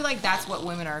mean? I feel like that's what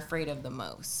women are afraid of the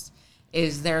most.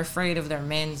 Is they're afraid of their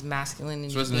men's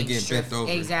masculinity So it's gonna being get stripped. bent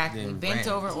over, Exactly, then bent ran.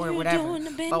 over or You're whatever. doing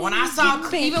the But when I bending, saw,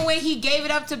 getting bent. even when he gave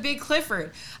it up to Big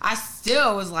Clifford, I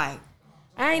still was like,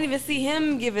 I ain't even see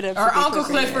him give it up. or to Big Uncle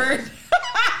Clifford.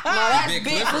 No, that's Big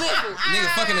Big Clifford? Clifford.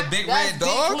 Nigga fucking a big That's red Big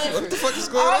dog? Clifford. What the fuck is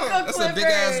going on? Uncle That's a big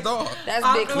ass dog. That's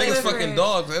Uncle Big Niggas Clifford. Clifford. fucking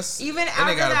dogs. Even then after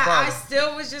they got a that, I problem.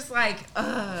 still was just like,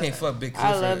 ugh. Can't fuck Big I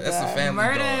Clifford. love That's a that. family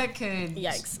Murda dog. could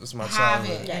Yikes. That's my have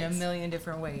childhood. it in a Yikes. million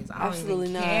different ways. I don't Absolutely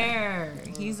even not. care.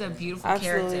 He's a beautiful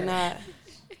Absolutely character. not.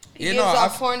 He You gives know,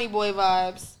 off corny boy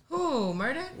vibes. Who,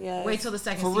 Murda? Yes. Wait till the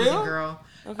second For season, real? girl.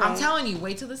 Okay. I'm telling you,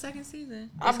 wait till the second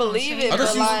season. I It's gonna believe change it, I your but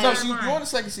thought she was, like- no, she was going to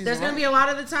second season. There's gonna right? be a lot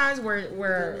of the times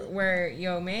where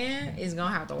your man is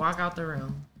gonna have to walk out the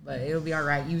room, but it'll be all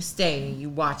right. You stay and you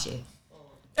watch it.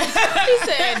 He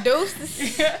said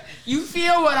deuces. You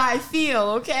feel what I feel,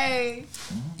 okay?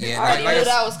 Yeah, I already like knew I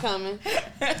that was coming.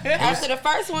 After the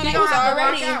first one, You it don't was have to walk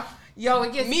already. out. Yo,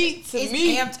 it gets Meat to it's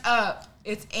meat. amped up.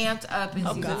 It's amped up in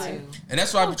season God. 2. And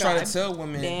that's why I be trying God. to tell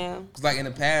women. Damn. 'Cause like in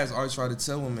the past, I always try to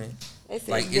tell women. They said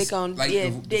Like dick it's on like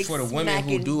dick for the women who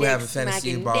smacking, do dick have a fantasy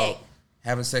smacking about dick.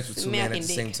 having sex with two men at the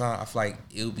Smacking same dick. time, I feel like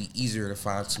it would be easier to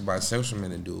find two bisexual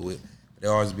men to do it. But they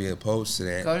always be opposed to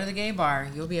that. Go to the gay bar.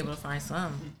 You'll be able to find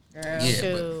some. Girl. Yeah,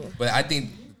 Shoot. but I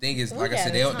think the thing is, like I had said,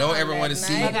 a they don't ever time want to that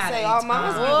see night. I got say a all mine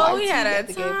was time. Oh, white we had tea a at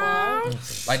the gay bar.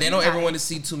 like they don't ever want to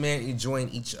see two men enjoying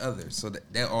each other. So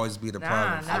that always be the Nah,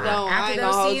 problem. nah. for don't. I After ain't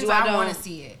those gonna hold scenes, you. I I want to don't.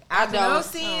 see it. I After don't. those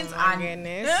scenes, Oh my I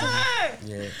goodness.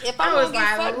 Yeah. If I I'm was gonna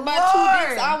get like, fucked by two Lord.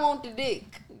 dicks, I want the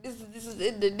dick. This is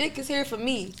it, the dick is here for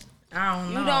me. I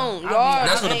don't know. You don't. I'll Y'all- be-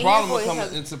 That's where the ain't problem here will for come each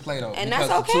other. into play though, And because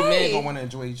that's the two men okay. gonna want to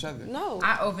enjoy each other. No.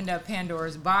 I opened up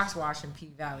Pandora's box watching P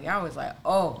Valley. I was like,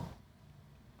 oh,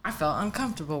 I felt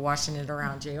uncomfortable watching it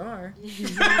around JR.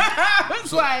 I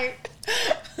was like,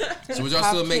 So would y'all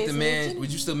still Top make the kids man? and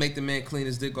Would you still make the man clean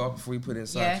his dick off before you put it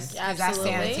inside yes, you? 'cause that's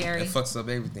Absolutely. sanitary. That fucks up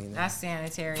everything. That's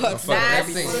sanitary. Fuck Fuck That's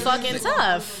everything. fucking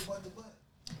tough.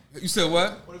 You said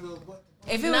what?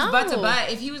 If it was No. butt to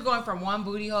butt, if he was going from one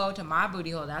booty hole to my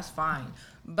booty hole, that's fine.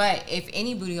 But if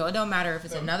any booty hole, it don't matter if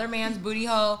it's another man's booty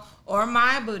hole or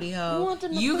my booty You hole, want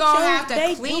them to you put gonna your- have to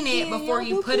they clean dookie it in before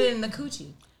your you put dookie? it in the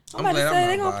coochie. I'm about to glad say I'm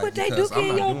they not gonna bi put their because dookie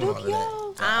in I'm your not doing all dookie, of that.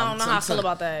 yo. I don't know how I feel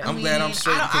about that. I'm glad I'm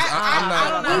straight because I I'm don't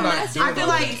not know. doing I feel all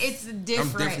like that. it's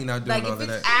different. definitely not doing like all if of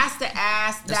it's that. ass to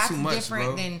ass, that's too much, different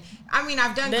bro. than. I mean,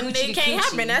 I've done Then coochie it to can't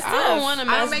coochie. happen. That's I don't tough. want to I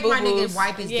mess don't make my nigga boo-boos.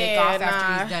 wipe his dick Yeah, off after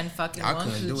nah. he's done fucking I one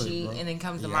couldn't do it, coochie bro. and then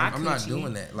comes to Yeah, my I'm coochie. not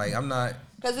doing that. Like I'm not.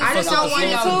 Cause I just don't want eat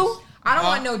it no. too. I don't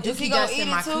want no Is he dookie gonna dust eat in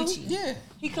it my too? coochie. Yeah,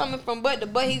 He coming from butt to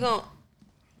butt. He gonna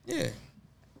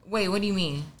Wait, what do you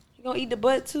mean? eat the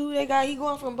butt too. He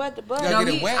going from butt to butt. Yeah, No,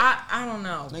 get it wet. I don't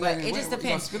know, They but gotta get it wet. just You gonna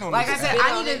depends. spit on Like this I said, ass.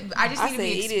 I just I need to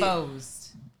say be eat it. exposed.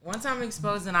 Once I'm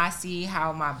exposed and I see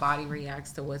how my body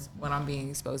reacts to what I'm being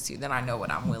exposed to, then I know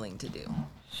what I'm willing to do.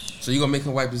 So you gonna make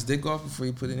him wipe his dick off before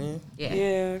you put it in? Yeah.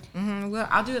 Yeah. Well,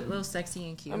 I'll do it a little sexy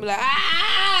and cute. I'm like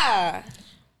ah.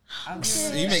 I'll do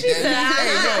it. You make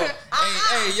that.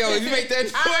 Hey yo, if you make that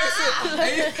noise,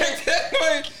 hey, you make that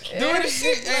noise, doing the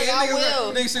shit. Hey, I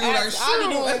will. Nigga should go like, I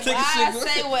be doing. shoot. I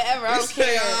say whatever. I don't care.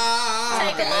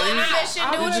 Take a little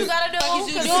mission, do what you gotta do.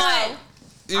 you 'cause doing?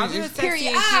 I'll do it sexy Period.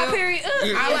 and Ah. cute. Period.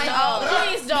 I like, oh,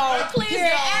 please don't. Please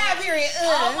Period. don't. Period.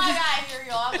 Oh my God, here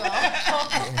you go.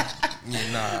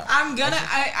 Nah.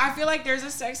 I feel like there's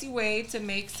a sexy way to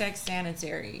make sex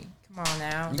sanitary. Come on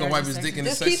now. You gonna wipe his dick in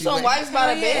the Just sexy keep some way? wipes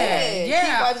by the bed. Yeah.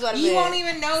 Keep wipes by the He bed. won't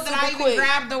even know that Super I even quick.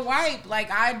 grabbed the wipe.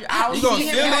 Like I was You gonna seeing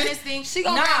him feel doing it? this thing. She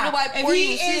gonna grab the wipe if for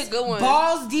he you. She is a good one.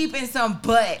 balls deep in some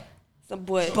butt. Some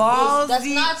butt. Balls That's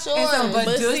deep not in some yours.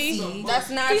 bussy. That's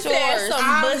not He yours. said some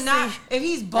I'm bussy. not. If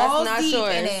he's balls not deep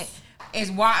yours. in it, is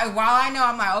while I know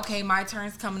I'm like, okay, my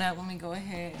turn's coming up. Let me go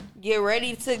ahead. Get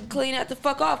ready to clean that the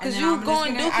fuck off because And then you I'm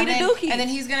going just dookie gonna- to dookie. And then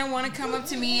he's gonna want to come up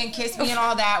to me and kiss me and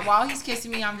all that. While he's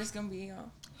kissing me, I'm just gonna be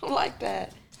I like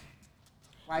that.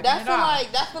 wiping That it feel off. like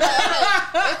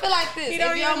it feel like this. He If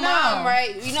don't your even mom, know.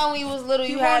 right? You know when you was little,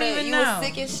 He you won't was even know.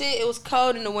 sick and shit. It was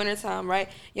cold in the wintertime, right?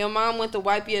 Your mom went to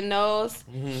wipe your nose,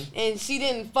 and she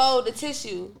didn't fold the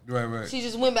tissue. Right. She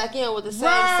just went back in with the same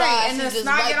Right, size. and She the just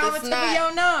snot wiped get on the the tip of snot.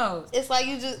 your nose. It's like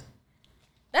you just.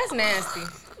 That's nasty.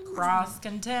 Cross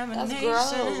contamination.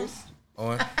 That's gross.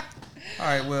 All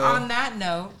right. Well, On that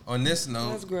note, on this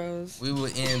note, That's gross. we will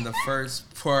end the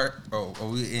first part. Or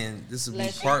we end. This will be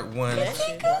Bless you. part 1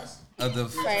 of the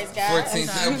Praise God.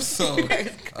 14th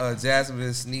episode. Jasmine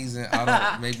is sneezing. I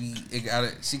don't. Maybe it got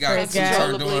it. She got Praise too God.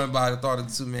 turned on by the thought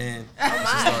of 2 men. She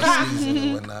started sneezing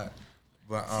and whatnot.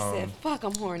 But Said, fuck,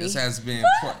 I'm horny. this has been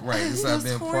This has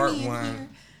been part 1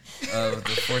 of the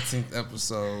 14th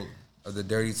episode of the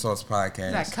Dirty Talks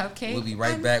podcast. That cupcake? We'll be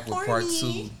right I'm back with part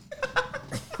horny. 2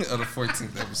 of the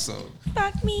 14th episode.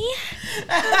 Fuck me.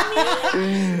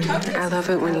 I love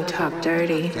it when you talk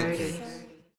dirty.